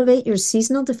elevate your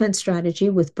seasonal defense strategy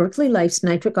with Berkeley Life's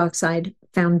nitric oxide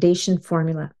foundation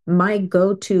formula, my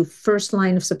go-to first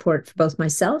line of support for both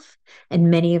myself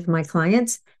and many of my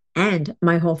clients and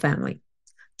my whole family.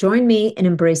 Join me in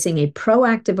embracing a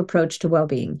proactive approach to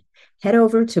well-being. Head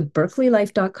over to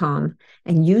berkeleylife.com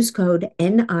and use code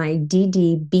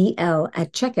NIDDBL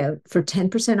at checkout for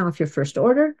 10% off your first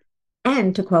order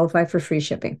and to qualify for free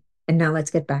shipping. And now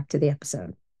let's get back to the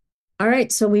episode. All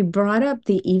right, so we brought up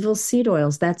the evil seed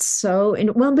oils. That's so,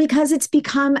 well, because it's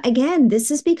become, again, this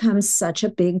has become such a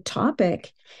big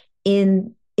topic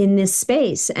in this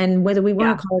space. And whether we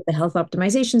want to call it the health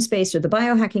optimization space or the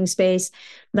biohacking space,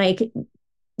 like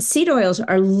seed oils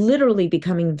are literally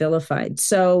becoming vilified.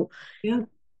 So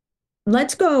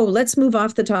let's move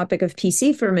off the topic of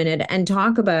PC for a minute and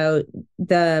talk about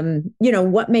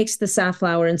what makes the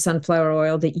safflower and sunflower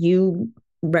oil that you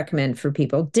recommend for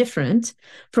people different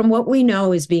from what we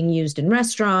know is being used in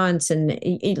restaurants. And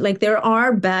like there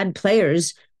are bad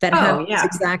players that have these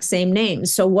exact same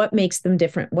names. So what makes them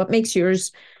different? What makes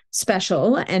yours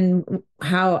special? And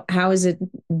how is it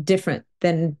different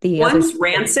than the others? One's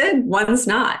rancid, one's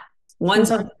not.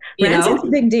 One's, rancid's a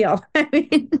big deal.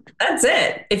 That's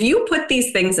it. If you put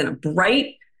these things in a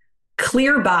bright,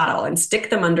 clear bottle and stick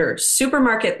them under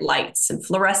supermarket lights and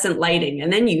fluorescent lighting,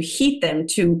 and then you heat them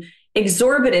to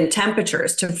exorbitant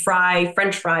temperatures to fry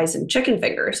French fries and chicken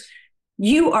fingers,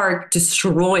 you are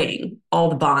destroying all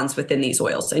the bonds within these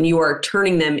oils, and you are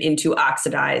turning them into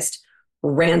oxidized,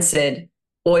 rancid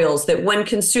oils that, when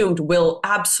consumed, will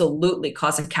absolutely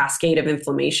cause a cascade of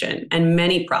inflammation and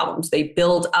many problems. They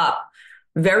build up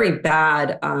very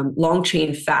bad long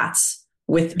chain fats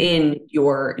within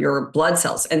your blood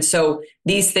cells. And so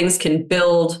these things can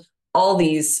build all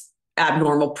these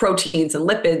abnormal proteins and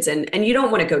lipids, and you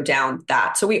don't want to go down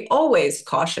that. So we always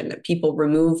caution that people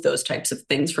remove those types of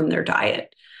things from their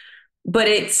diet. But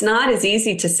it's not as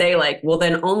easy to say, like, well,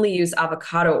 then only use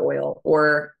avocado oil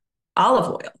or olive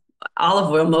oil.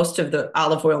 Olive oil, most of the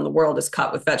olive oil in the world is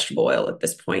cut with vegetable oil at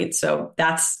this point. So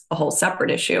that's a whole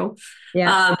separate issue.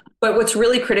 Yeah. But what's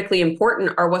really critically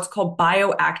important are what's called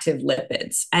bioactive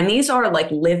lipids. And these are like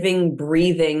living,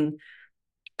 breathing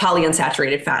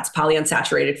polyunsaturated fats.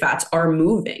 Polyunsaturated fats are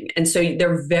moving. And so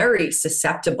they're very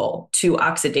susceptible to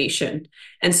oxidation.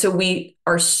 And so we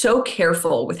are so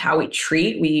careful with how we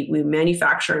treat. We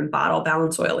manufacture and bottle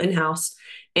balance oil in-house,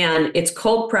 and it's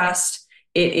cold pressed.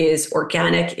 It is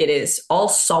organic. It is all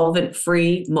solvent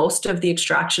free. Most of the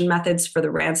extraction methods for the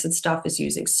rancid stuff is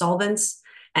using solvents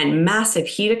and massive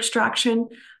heat extraction.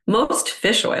 Most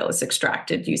fish oil is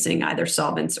extracted using either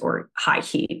solvents or high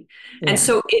heat. Yeah. And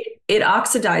so it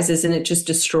oxidizes and it just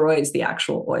destroys the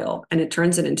actual oil, and it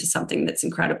turns it into something that's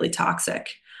incredibly toxic.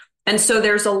 And so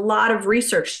there's a lot of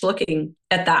research looking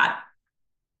at that,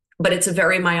 but it's a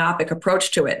very myopic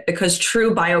approach to it, because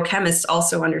true biochemists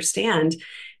also understand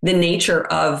the nature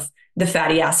of the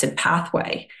fatty acid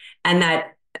pathway and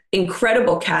that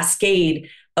incredible cascade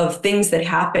of things that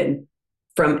happen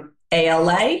from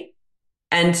ALA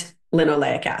and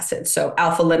linoleic acid. So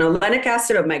alpha linolenic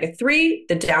acid, omega-3,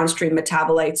 the downstream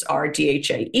metabolites are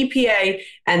DHA, EPA,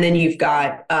 and then you've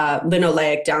got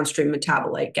linoleic downstream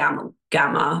metabolite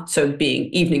gamma, so being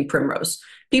evening primrose.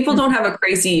 People don't have a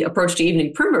crazy approach to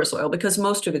evening primrose oil because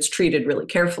most of it's treated really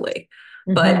carefully.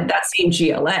 But that same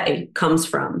GLA comes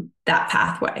from that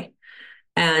pathway.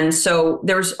 And so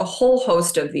there's a whole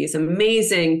host of these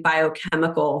amazing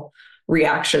biochemical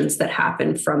reactions that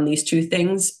happen from these two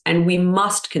things, and we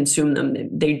must consume them.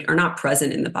 They are not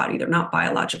present in the body. They're not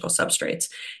biological substrates.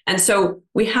 And so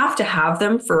we have to have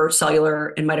them for cellular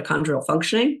and mitochondrial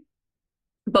functioning.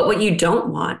 But what you don't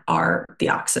want are the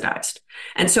oxidized.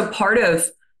 And so part of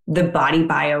the body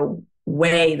bio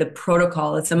way, the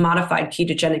protocol, it's a modified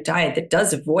ketogenic diet that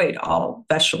does avoid all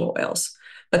vegetable oils,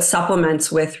 but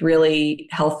supplements with really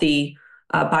healthy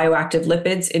bioactive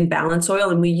lipids in balance oil.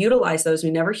 And we utilize those. We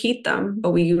never heat them,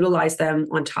 but we utilize them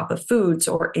on top of foods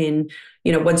or in,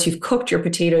 once you've cooked your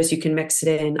potatoes, you can mix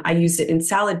it in. I use it in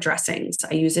salad dressings.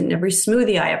 I use it in every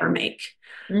smoothie I ever make.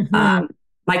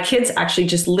 My kids actually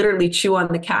just literally chew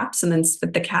on the caps and then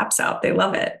spit the caps out. They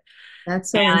love it.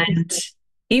 That's so and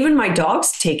even my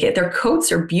dogs take it. Their coats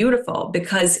are beautiful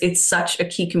because it's such a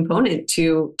key component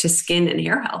to skin and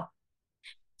hair health.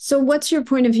 So what's your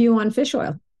point of view on fish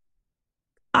oil?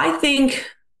 I think,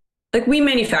 like, we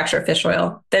manufacture fish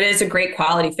oil that is a great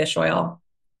quality fish oil.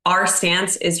 Our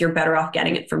stance is you're better off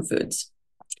getting it from foods.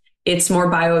 It's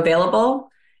more bioavailable,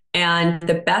 and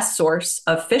the best source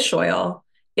of fish oil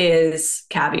is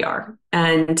caviar.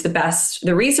 And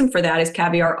the reason for that is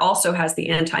caviar also has the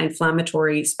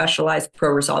anti-inflammatory specialized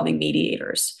pro-resolving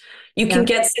mediators. You can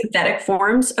get synthetic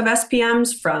forms of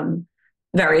SPMs from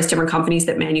various different companies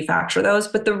that manufacture those,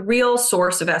 but the real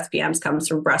source of SPMs comes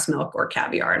from breast milk or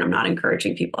caviar. And I'm not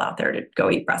encouraging people out there to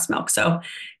go eat breast milk. So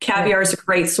caviar is a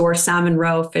great source, salmon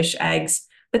roe, fish eggs,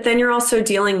 but then you're also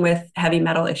dealing with heavy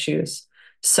metal issues.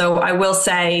 So I will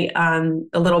say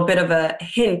a little bit of a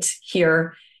hint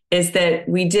here is that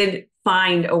we did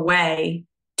find a way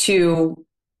to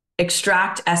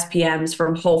extract SPMs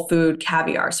from whole food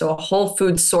caviar. So a whole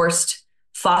food sourced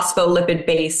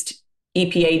phospholipid-based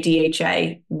EPA,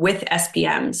 DHA with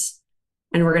SPMs.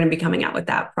 And we're going to be coming out with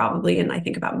that probably in, I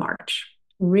think, about March.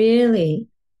 Really?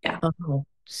 Yeah. Oh,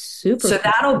 super. So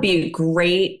that'll be a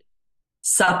great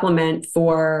supplement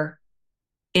for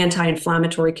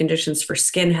anti-inflammatory conditions, for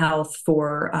skin health,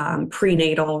 for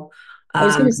prenatal. I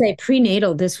was going to say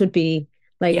prenatal, this would be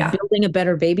like building a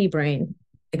better baby brain.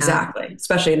 Exactly,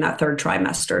 especially in that third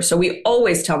trimester. So we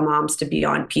always tell moms to be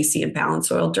on PC and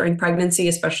balance oil during pregnancy,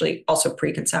 especially also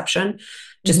preconception,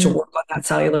 just to work on that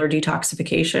cellular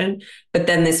detoxification. But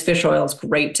then this fish oil is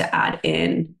great to add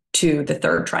in to the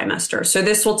third trimester. So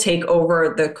this will take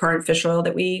over the current fish oil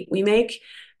that we make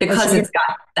because it's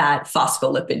got that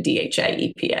phospholipid DHA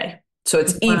EPA. So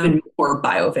it's even more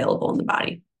bioavailable in the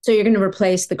body. So you're going to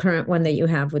replace the current one that you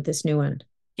have with this new one.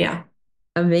 Yeah.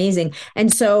 Amazing.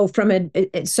 And so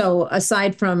so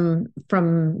aside from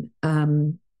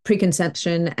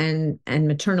preconception and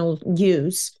maternal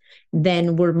use,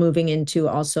 then we're moving into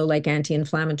also like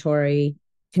anti-inflammatory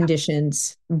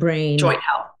conditions, brain, Joint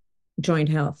health. joint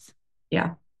health.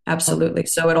 Yeah, absolutely.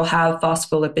 So it'll have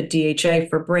phospholipid DHA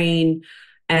for brain,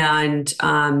 and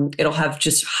it'll have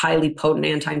just highly potent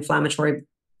anti-inflammatory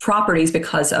properties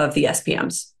because of the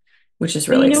SPMs, which is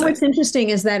But really you know exciting. what's interesting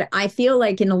is that I feel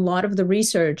like in a lot of the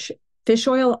research, fish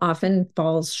oil often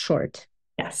falls short.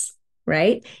 Yes.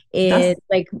 Right? That's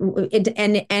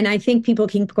And I think people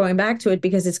keep going back to it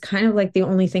because it's kind of like the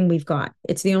only thing we've got.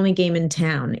 It's the only game in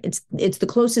town. It's the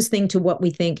closest thing to what we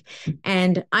think.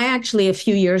 And I actually a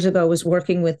few years ago was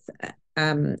working with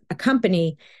a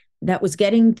company that was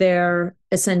getting their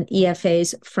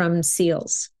EFAs from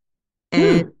seals.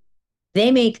 And hmm.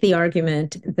 they make the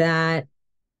argument that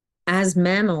as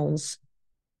mammals,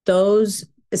 those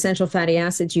essential fatty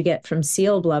acids you get from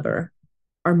seal blubber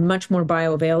are much more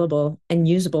bioavailable and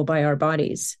usable by our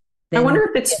bodies I than wonder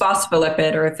if it's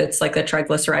phospholipid or if it's like a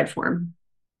triglyceride form.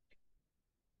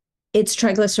 it's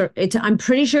triglyceride. I'm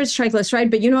pretty sure it's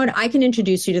triglyceride, but you know what? I can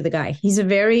introduce you to the guy. He's a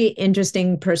very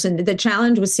interesting person. The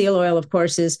challenge with seal oil, of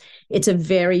course, is it's a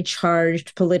very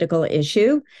charged political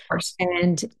issue. Of course.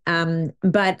 And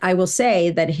but I will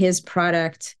say that his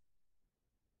product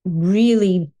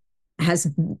really has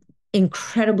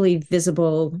incredibly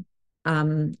visible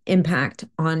impact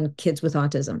on kids with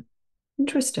autism,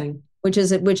 Interesting. which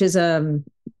is it's a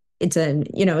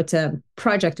it's a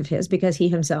project of his because he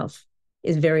himself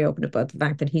is very open about the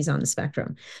fact that he's on the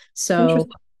spectrum. So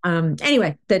Interesting.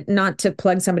 anyway, that not to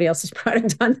plug somebody else's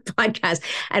product on the podcast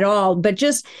at all, but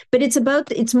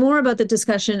it's more about the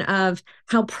discussion of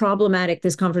how problematic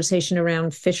this conversation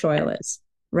around fish oil is,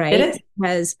 It right? is.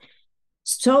 Because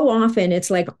so often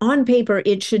it's like on paper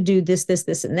it should do this, this,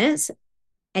 this, and this,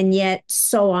 and yet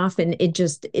so often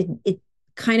it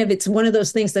kind of it's one of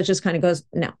those things that just kind of goes,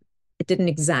 no, it didn't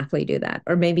exactly do that,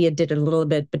 or maybe it did a little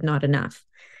bit but not enough.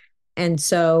 And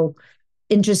so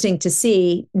interesting to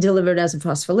see delivered as a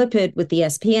phospholipid with the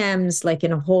SPMs, like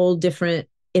in a whole different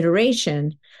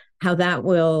iteration, how that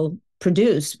will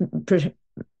produce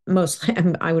most,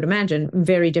 I would imagine,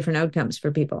 very different outcomes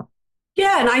for people.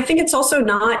 Yeah, and I think it's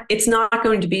not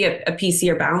going to be a PC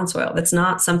or balance oil. That's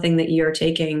not something that you're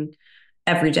taking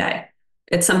every day.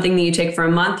 It's something that you take for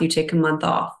a month, you take a month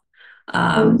off.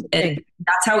 And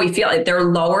that's how we feel. Like they're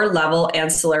lower level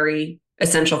ancillary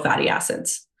essential fatty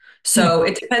acids. So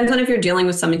it depends on if you're dealing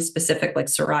with something specific like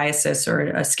psoriasis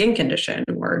or a skin condition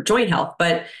or joint health.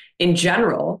 But in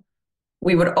general,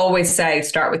 we would always say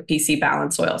start with PC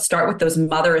balance oil, start with those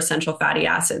mother essential fatty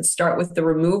acids, start with the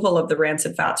removal of the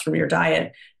rancid fats from your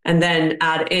diet, and then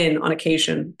add in on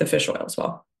occasion the fish oil as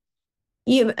well.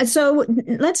 So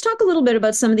let's talk a little bit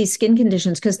about some of these skin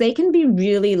conditions because they can be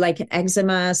really like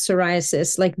eczema,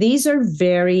 psoriasis. Like these are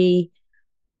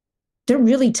they're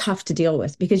really tough to deal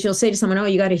with because you'll say to someone, oh,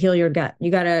 you got to heal your gut. You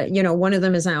got to, one of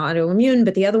them is autoimmune,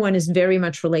 but the other one is very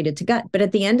much related to gut. But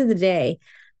at the end of the day,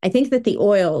 I think that the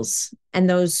oils and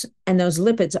those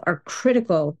lipids are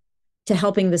critical to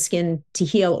helping the skin to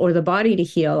heal or the body to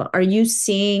heal. Have you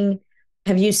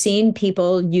seen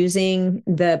people using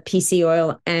the PC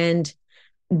oil and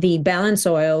the balance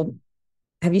oil?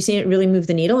 Have you seen it really move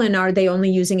the needle? And are they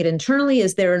only using it internally?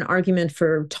 Is there an argument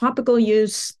for topical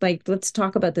use? Like, let's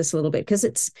talk about this a little bit because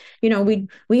it's, we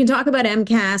can talk about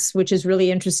MCAS, which is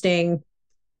really interesting,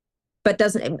 but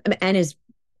doesn't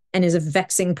and is a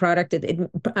vexing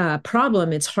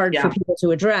problem. It's hard for people to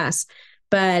address.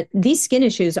 But these skin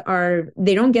issues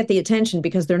they don't get the attention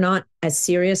because they're not as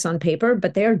serious on paper,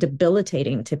 but they are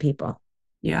debilitating to people.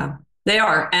 Yeah, they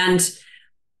are. And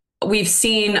we've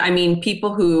seen,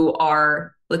 people who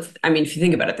are, if you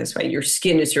think about it this way, your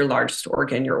skin is your largest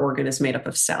organ. Your organ is made up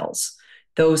of cells.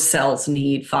 Those cells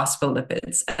need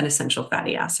phospholipids and essential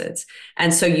fatty acids.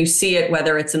 And so you see it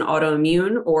whether it's an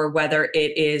autoimmune or whether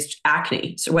it is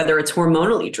acne. So whether it's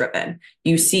hormonally driven,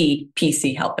 you see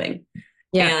PC helping.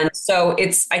 Yeah. And so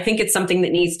I think it's something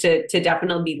that needs to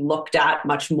definitely be looked at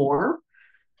much more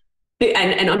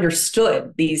and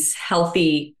understood. These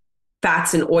healthy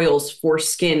fats and oils for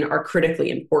skin are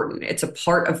critically important. It's a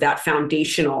part of that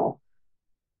foundational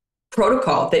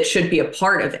protocol that should be a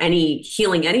part of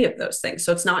healing any of those things.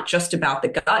 So it's not just about the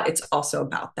gut, it's also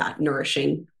about that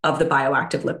nourishing of the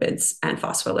bioactive lipids and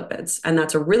phospholipids. And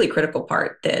that's a really critical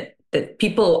part that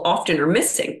people often are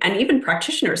missing and even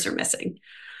practitioners are missing.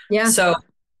 Yeah. So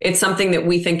it's something that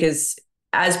we think is,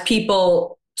 as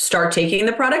people start taking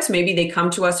the products, maybe they come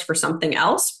to us for something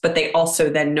else, but they also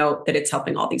then note that it's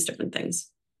helping all these different things.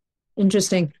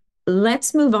 Interesting.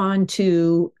 Let's move on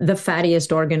to the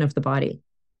fattiest organ of the body.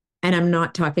 And I'm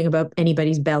not talking about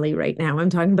anybody's belly right now. I'm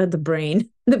talking about the brain,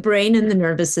 the brain and the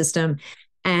nervous system.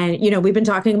 And, we've been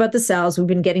talking about the cells. We've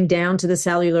been getting down to the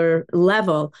cellular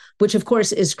level, which of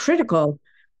course is critical.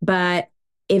 But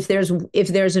if there's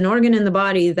an organ in the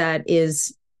body that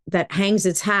hangs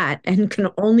its hat and can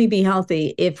only be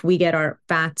healthy if we get our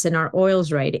fats and our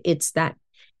oils right, it's the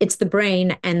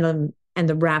brain and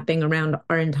the wrapping around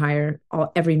our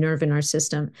every nerve in our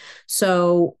system.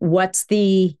 So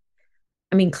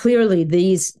clearly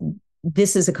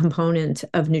this is a component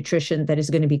of nutrition that is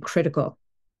going to be critical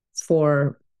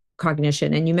for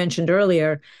cognition. And you mentioned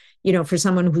earlier, for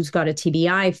someone who's got a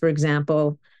TBI, for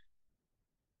example,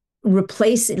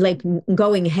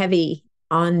 going heavy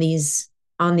on these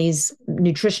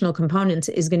nutritional components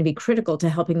is going to be critical to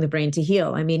helping the brain to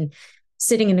heal. I mean,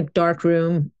 sitting in a dark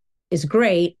room is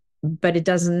great, but it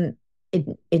doesn't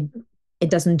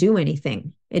do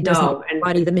anything. It doesn't give the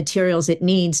body the materials it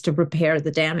needs to repair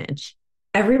the damage.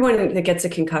 Everyone that gets a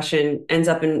concussion ends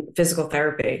up in physical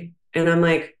therapy. And I'm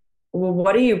like, well,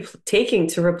 what are you taking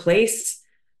to replace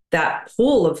that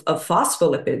pool of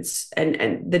phospholipids?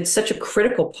 And that's such a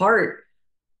critical part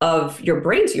of your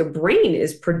brain. So your brain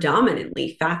is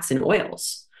predominantly fats and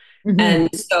oils. Mm-hmm.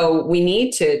 And so we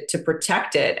need to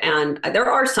protect it. And there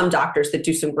are some doctors that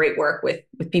do some great work with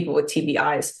people with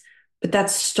TBIs, but that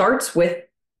starts with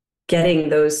getting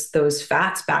those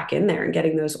fats back in there and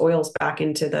getting those oils back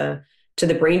into the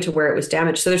brain to where it was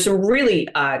damaged. So there's some really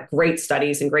great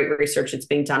studies and great research that's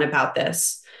being done about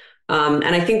this. And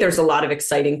I think there's a lot of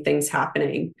exciting things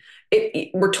happening.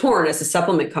 We're torn as a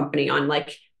supplement company on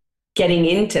getting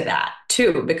into that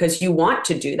too, because you want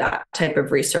to do that type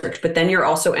of research, but then you're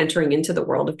also entering into the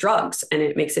world of drugs and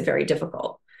it makes it very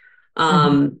difficult.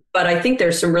 But I think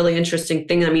there's some really interesting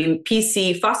things. I mean,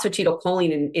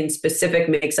 phosphatidylcholine in specific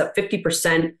makes up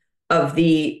 50% of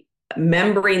the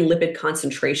membrane lipid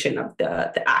concentration of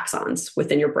the axons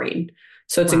within your brain.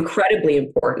 So it's incredibly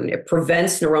important. It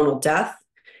prevents neuronal death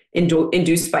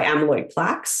induced by amyloid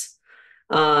plaques.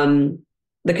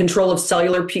 The control of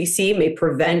cellular PC may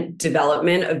prevent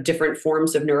development of different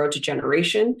forms of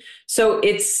neurodegeneration. So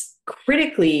it's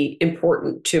critically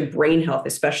important to brain health,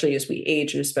 especially as we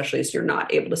age and especially as you're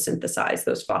not able to synthesize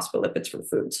those phospholipids from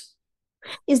foods.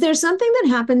 Is there something that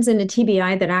happens in a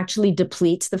TBI that actually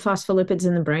depletes the phospholipids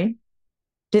in the brain?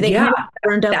 Do they kind of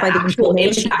burned up by the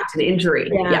inflammation? Impact and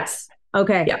injury? Yeah. Yes.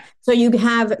 Okay. Yeah.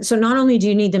 So not only do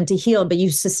you need them to heal, but you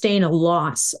sustain a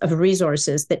loss of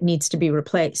resources that needs to be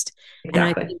replaced. Exactly.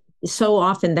 And I think so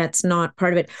often that's not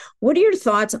part of it. What are your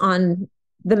thoughts on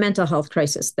the mental health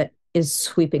crisis that is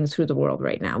sweeping through the world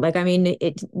right now?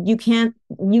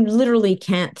 You literally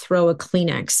can't throw a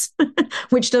Kleenex,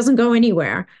 which doesn't go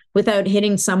anywhere, without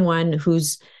hitting someone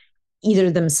who's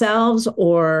either themselves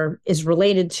or is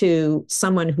related to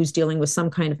someone who's dealing with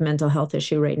some kind of mental health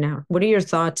issue right now. What are your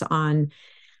thoughts on,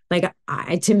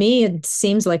 to me, it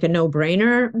seems like a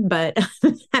no-brainer, but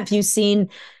have you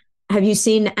seen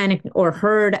or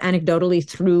heard anecdotally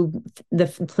through the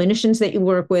clinicians that you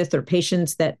work with or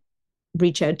patients that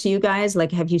reach out to you guys?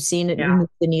 Have you seen it move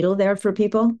the needle there for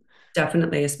people?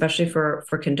 Definitely, especially for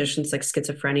conditions like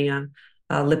schizophrenia.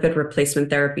 Lipid replacement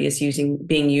therapy is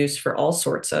being used for all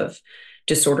sorts of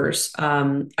disorders.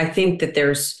 I think that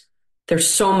there's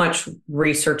so much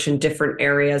research in different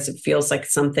areas. It feels like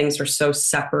some things are so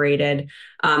separated.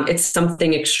 It's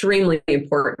something extremely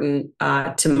important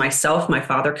to myself. My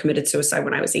father committed suicide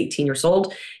when I was 18 years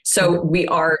old. So we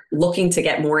are looking to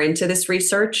get more into this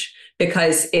research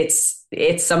because it's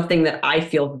something that I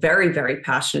feel very, very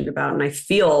passionate about. And I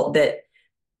feel that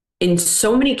in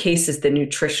so many cases, the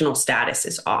nutritional status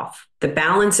is off. The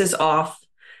balance is off.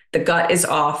 The gut is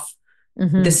off.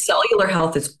 Mm-hmm. The cellular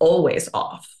health is always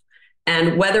off.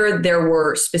 And whether there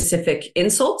were specific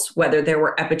insults, whether there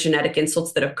were epigenetic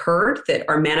insults that occurred that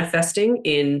are manifesting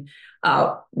in,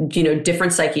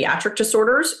 different psychiatric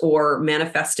disorders or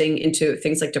manifesting into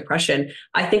things like depression,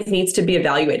 I think needs to be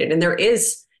evaluated. And there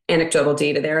is anecdotal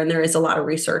data there, and there is a lot of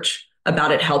research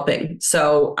about it helping.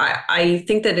 So I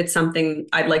think that it's something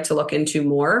I'd like to look into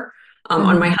more.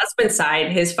 On my husband's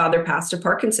side, his father passed of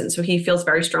Parkinson's. So he feels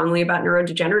very strongly about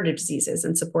neurodegenerative diseases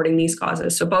and supporting these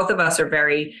causes. So both of us are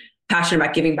very passionate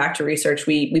about giving back to research.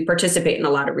 We participate in a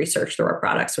lot of research through our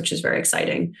products, which is very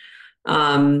exciting.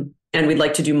 And we'd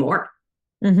like to do more.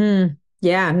 Mm-hmm.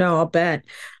 Yeah, no, I'll bet.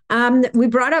 We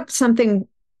brought up something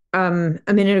a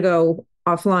minute ago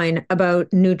offline about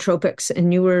nootropics,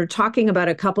 and you were talking about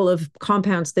a couple of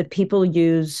compounds that people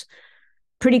use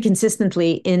pretty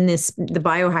consistently in the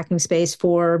biohacking space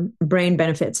for brain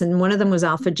benefits. And one of them was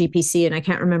alpha GPC, and I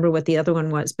can't remember what the other one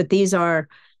was, but these are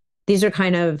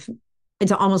kind of,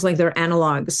 it's almost like they're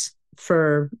analogs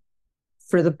for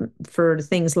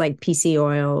things like PC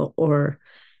oil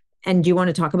and do you want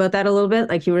to talk about that a little bit?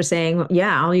 Like you were saying,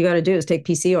 yeah, all you got to do is take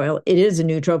PC oil. It is a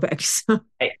nootropic. So.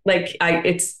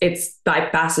 It's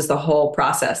bypasses the whole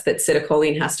process that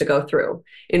acetylcholine has to go through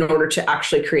in order to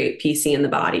actually create PC in the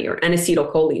body, or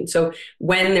acetylcholine. So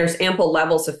when there's ample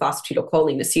levels of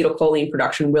phosphatidylcholine, acetylcholine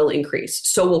production will increase.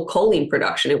 So will choline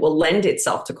production. It will lend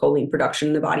itself to choline production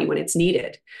in the body when it's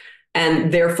needed.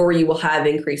 And therefore you will have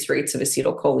increased rates of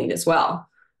acetylcholine as well.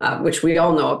 Which we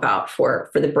all know about for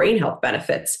the brain health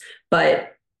benefits.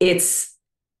 But it's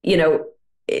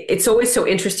always so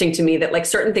interesting to me that like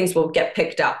certain things will get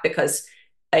picked up because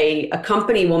a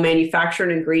company will manufacture an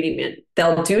ingredient.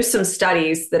 They'll do some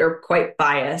studies that are quite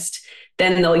biased.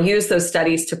 Then they'll use those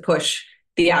studies to push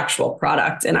the actual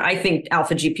product. And I think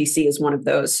alpha GPC is one of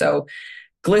those. So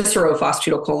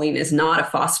glycerophosphatidylcholine is not a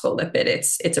phospholipid.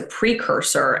 It's a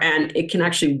precursor, and it can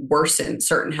actually worsen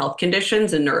certain health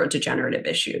conditions and neurodegenerative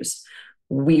issues.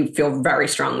 We feel very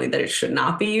strongly that it should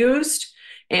not be used.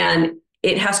 And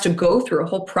it has to go through a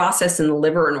whole process in the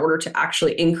liver in order to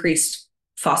actually increase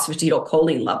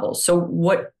phosphatidylcholine levels. So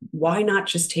why not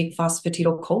just take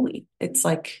phosphatidylcholine? It's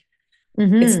like,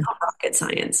 it's not rocket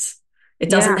science. It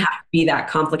doesn't have to be that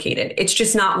complicated. It's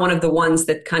just not one of the ones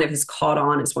that kind of has caught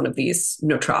on as one of these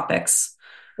nootropics.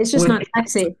 It's just not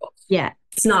sexy. Yeah.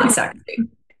 It's not sexy.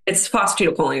 It's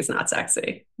phosphatidylcholine is not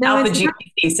sexy. No, alpha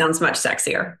GPC sounds much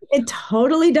sexier. It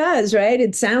totally does, right?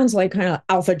 It sounds like kind of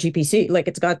alpha GPC, like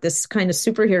it's got this kind of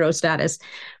superhero status.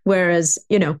 Whereas,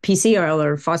 PC oil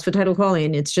or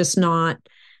phosphatidylcholine, it's just not.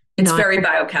 It's very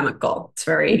biochemical. It's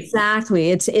very exactly.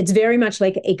 It's very much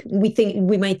like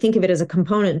we might think of it as a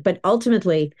component, but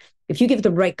ultimately, if you give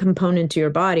the right component to your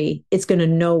body, it's going to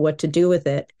know what to do with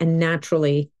it, and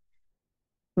naturally.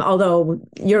 Although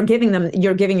you're giving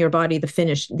your body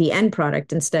the end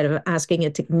product instead of asking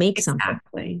it to make something.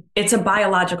 Exactly. It's a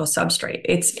biological substrate.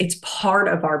 It's part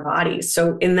of our bodies.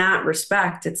 So in that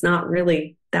respect, it's not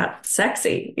really that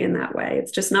sexy in that way.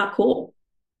 It's just not cool.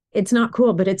 It's not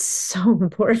cool, but it's so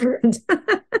important. I'm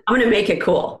going to make it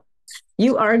cool.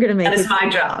 You are going to make it. That is my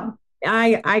job.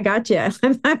 I got you.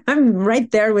 I'm right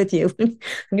there with you. I'm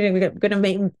going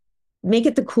to make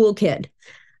it the cool kid.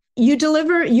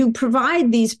 You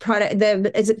provide these products,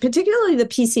 particularly the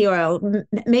PC oil.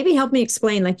 Maybe help me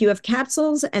explain, like you have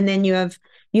capsules and then you have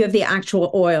the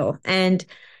actual oil. And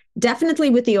definitely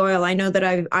with the oil, I know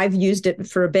that I've used it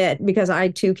for a bit because I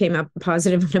too came up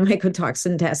positive on a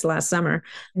mycotoxin test last summer.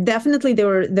 Definitely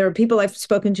there are people I've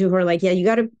spoken to who are like, yeah, you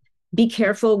got to be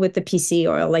careful with the PC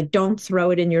oil. Like don't throw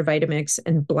it in your Vitamix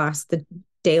and blast the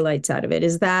daylights out of it.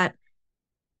 Is that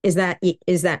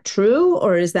true,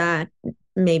 or is that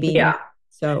maybe? Yeah.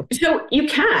 So you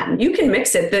can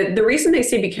mix it. The reason they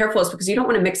say be careful is because you don't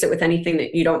want to mix it with anything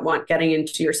that you don't want getting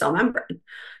into your cell membrane.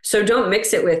 So don't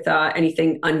mix it with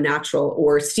anything unnatural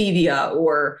or stevia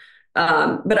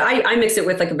but I mix it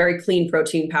with like a very clean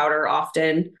protein powder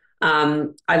often.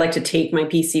 I like to take my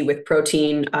PC with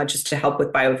protein just to help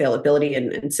with bioavailability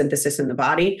and synthesis in the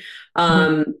body.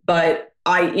 But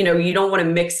you don't want to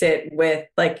mix it with,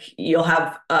 like, you'll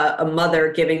have a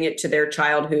mother giving it to their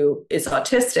child who is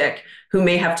autistic, who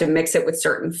may have to mix it with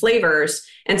certain flavors.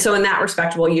 And so in that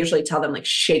respect, we'll usually tell them, like,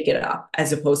 shake it up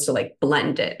as opposed to like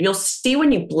blend it. You'll see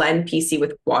when you blend PC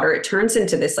with water, it turns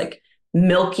into this like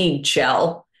milky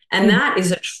gel. And that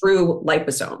is a true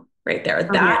liposome right there.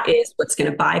 That is what's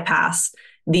going to bypass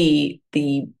the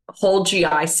whole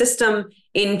GI system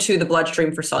into the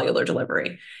bloodstream for cellular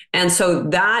delivery. And so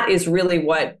that is really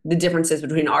what the difference is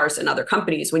between ours and other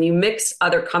companies. When you mix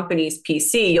other companies'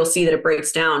 PC, you'll see that it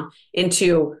breaks down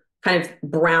into kind of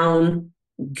brown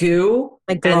goo,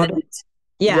 like water.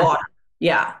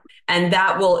 Yeah. And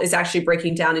that is actually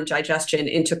breaking down in digestion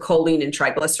into choline and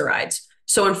triglycerides.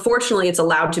 So unfortunately, it's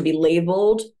allowed to be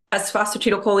labeled as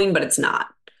phosphatidylcholine, but it's not.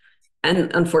 And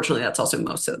unfortunately, that's also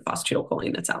most of the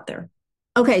phosphatidylcholine that's out there.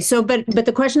 Okay, so but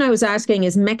the question I was asking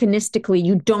is, mechanistically,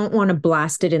 you don't want to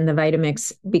blast it in the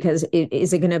Vitamix because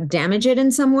is it going to damage it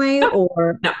in some way?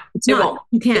 Or no, it won't.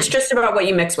 You can't. It's just about what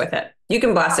you mix with it. You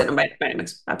can blast it in a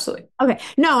Vitamix, absolutely. Okay,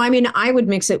 no, I mean I would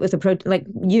mix it with a protein,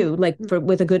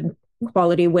 with a good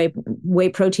quality whey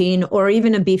protein, or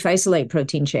even a beef isolate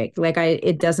protein shake.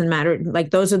 It doesn't matter.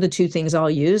 Like those are the two things I'll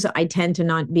use. I tend to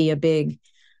not be a big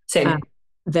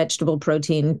vegetable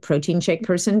protein shake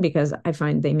person because I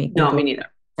find they make me neither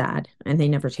sad and they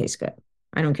never taste good.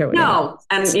 I don't care what. I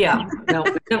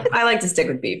like to stick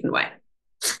with beef and whey.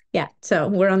 Yeah. So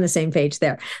we're on the same page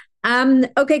there.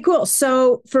 Okay, cool.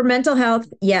 So for mental health,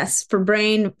 yes, for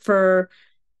brain, for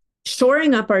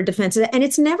shoring up our defenses, and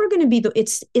it's never going to be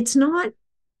it's not,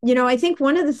 I think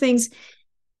one of the things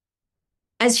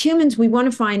as humans, we want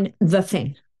to find the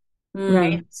thing,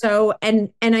 right? Mm, So,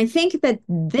 and I think that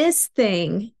this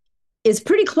thing is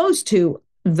pretty close to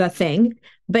the thing,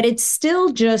 but it's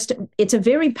still just, it's a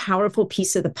very powerful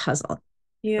piece of the puzzle.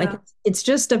 Like yeah. it's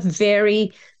just a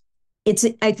very,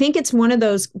 I think it's one of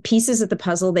those pieces of the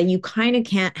puzzle that you kind of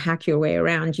can't hack your way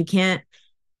around. You can't,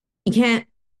 you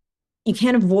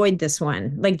can't avoid this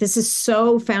one. Like this is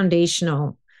so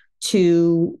foundational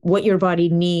to what your body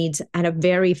needs at a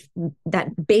very,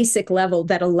 that basic level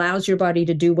that allows your body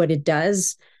to do what it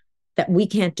does that we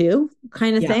can't do,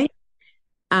 kind of Yeah. thing.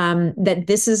 That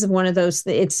this is one of those,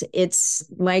 it's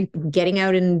like getting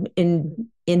out in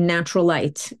natural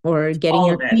light, or getting All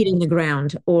your of it. feet in the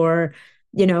ground, or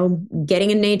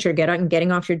getting in nature,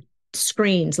 getting off your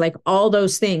screens, like all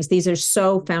those things. These are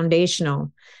so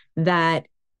foundational that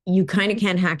you kind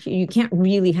of you can't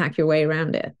really hack your way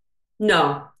around it.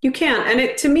 No, you can't.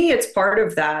 And to me, it's part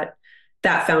of that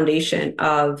foundation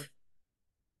of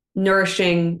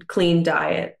nourishing, clean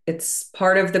diet. It's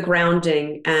part of the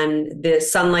grounding and the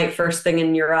sunlight first thing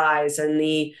in your eyes and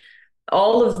the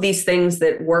all of these things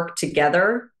that work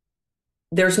together.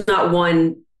 There's not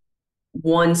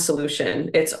one solution.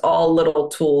 It's all little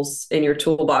tools in your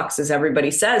toolbox, as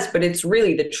everybody says, but it's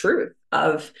really the truth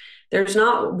of there's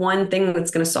not one thing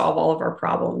that's going to solve all of our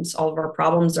problems. All of our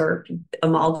problems are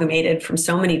amalgamated from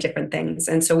so many different things.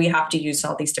 And so we have to use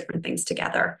all these different things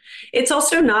together. It's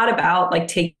also not about like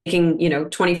taking,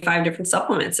 25 different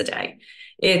supplements a day.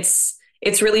 It's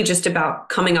really just about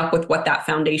coming up with what that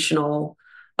foundational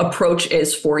approach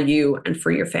is for you and for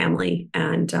your family,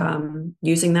 and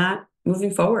using that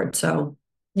moving forward. So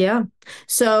Yeah.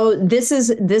 So this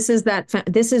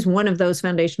is one of those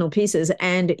foundational pieces,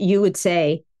 and you would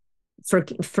say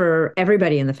for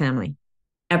everybody in the family,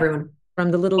 everyone,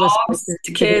 from the littlest moms to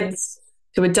to the kids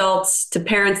to adults to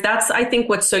parents. That's, I think,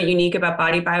 what's so unique about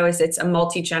Body Bio is it's a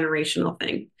multi-generational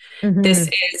thing. This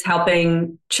Mhm. is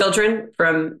helping children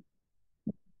from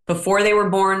before they were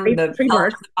born, the health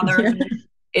Pre-birth. of the mother. Yeah.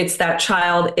 It's that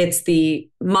child, it's the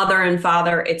mother and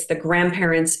father, it's the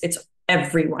grandparents, it's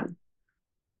everyone.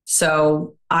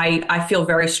 So I feel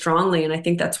very strongly, and I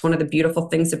think that's one of the beautiful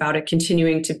things about it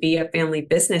continuing to be a family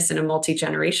business and a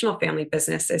multi-generational family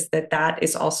business, is that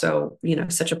is also,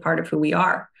 such a part of who we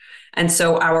are. And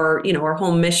so our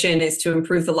whole mission is to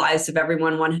improve the lives of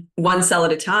everyone one cell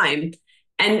at a time,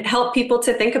 and help people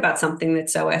to think about something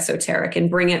that's so esoteric and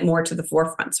bring it more to the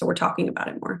forefront. So we're talking about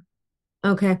it more.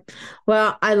 Okay.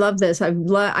 Well, I love this. I've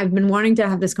been wanting to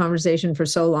have this conversation for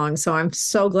so long, so I'm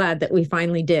so glad that we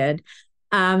finally did.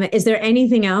 Is there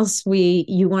anything else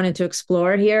you wanted to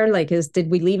explore here? Like,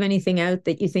 did we leave anything out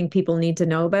that you think people need to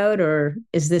know about, or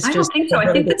is this I just don't think a so. I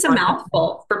really think good that's a concept?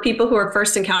 mouthful for people who are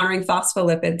first encountering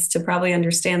phospholipids to probably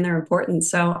understand their importance.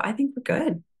 So I think we're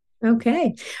good.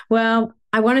 Okay. Well,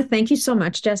 I want to thank you so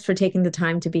much, Jess, for taking the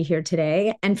time to be here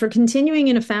today, and for continuing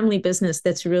in a family business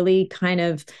that's really kind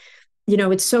of,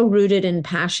 it's so rooted in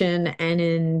passion and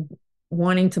in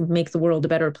wanting to make the world a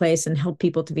better place and help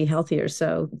people to be healthier.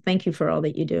 So thank you for all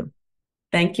that you do.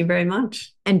 Thank you very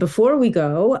much. And before we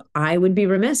go, I would be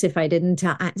remiss if I didn't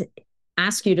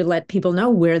ask you to let people know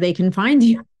where they can find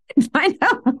you and find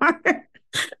out more.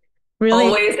 Really,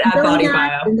 Always at really Body not,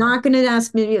 Bio. you're not going to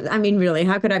ask me. I mean, really,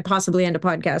 how could I possibly end a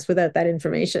podcast without that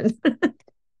information?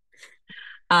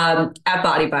 At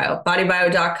Body Bio,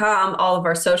 bodybio.com, all of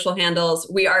our social handles.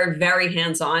 We are very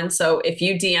hands-on. So if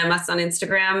you DM us on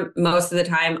Instagram, most of the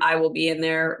time I will be in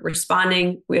there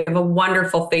responding. We have a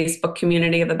wonderful Facebook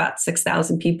community of about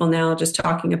 6,000 people now, just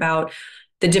talking about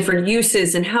the different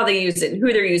uses and how they use it and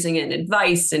who they're using it and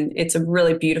advice. And it's a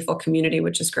really beautiful community,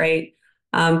 which is great.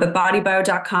 But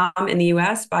bodybio.com in the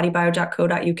US,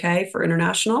 bodybio.co.uk for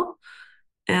international.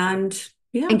 And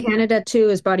yeah. And Canada too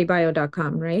is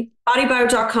bodybio.com, right?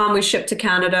 Bodybio.com, we ship to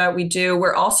Canada. We do.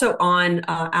 We're also on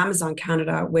Amazon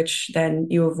Canada, which then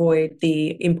you avoid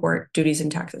the import duties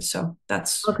and taxes. So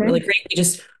that's Okay. really great. We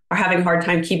just are having a hard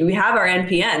time keeping, we have our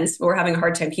NPNs, but we're having a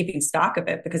hard time keeping stock of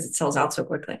it because it sells out so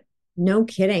quickly. No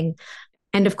kidding.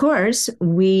 And of course,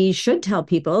 we should tell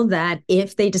people that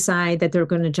if they decide that they're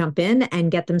going to jump in and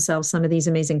get themselves some of these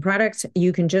amazing products,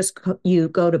 you can you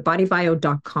go to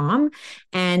bodybio.com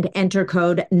and enter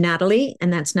code Natalie,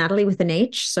 and that's Natalie with an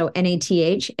H, so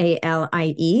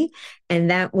NATHALIE,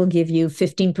 and that will give you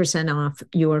 15% off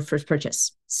your first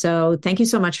purchase. So thank you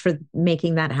so much for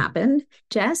making that happen,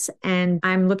 Jess, and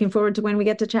I'm looking forward to when we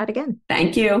get to chat again.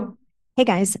 Thank you. Hey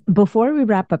guys, before we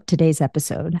wrap up today's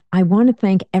episode, I want to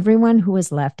thank everyone who has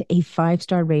left a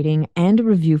 5-star rating and a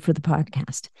review for the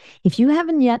podcast. If you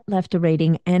haven't yet left a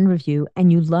rating and review and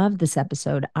you love this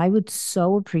episode, I would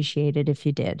so appreciate it if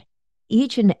you did.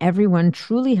 Each and every one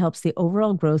truly helps the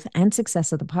overall growth and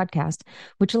success of the podcast,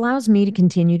 which allows me to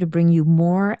continue to bring you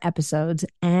more episodes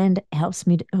and helps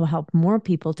me to help more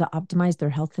people to optimize their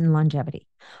health and longevity.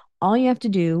 All you have to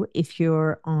do if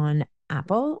you're on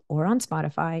Apple or on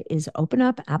Spotify is open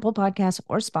up Apple Podcasts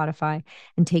or Spotify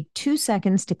and take 2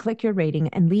 seconds to click your rating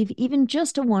and leave even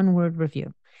just a 1-word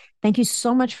review. Thank you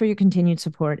so much for your continued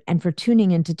support and for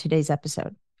tuning into today's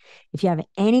episode. If you have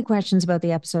any questions about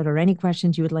the episode or any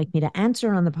questions you would like me to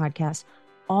answer on the podcast,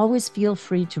 always feel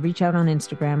free to reach out on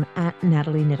Instagram at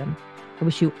Natalie Nidham. I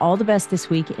wish you all the best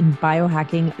this week in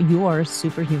biohacking your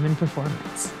superhuman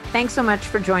performance. Thanks so much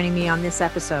for joining me on this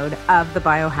episode of the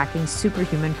Biohacking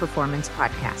Superhuman Performance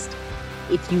Podcast.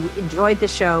 If you enjoyed the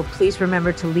show, please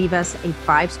remember to leave us a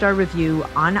 5-star review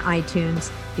on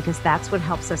iTunes because that's what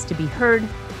helps us to be heard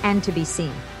and to be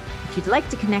seen. If you'd like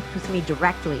to connect with me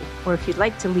directly, or if you'd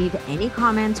like to leave any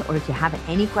comments, or if you have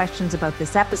any questions about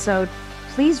this episode,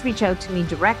 please reach out to me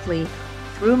directly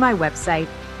through my website,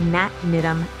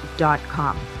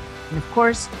 natnidham.com. And of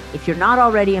course, if you're not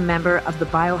already a member of the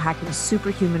Biohacking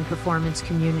Superhuman Performance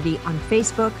community on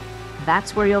Facebook,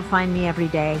 that's where you'll find me every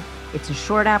day. It's a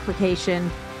short application,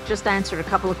 just answer a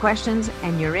couple of questions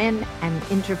and you're in and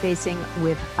interfacing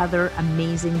with other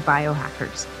amazing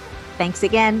biohackers. Thanks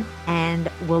again, and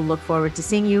we'll look forward to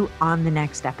seeing you on the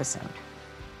next episode.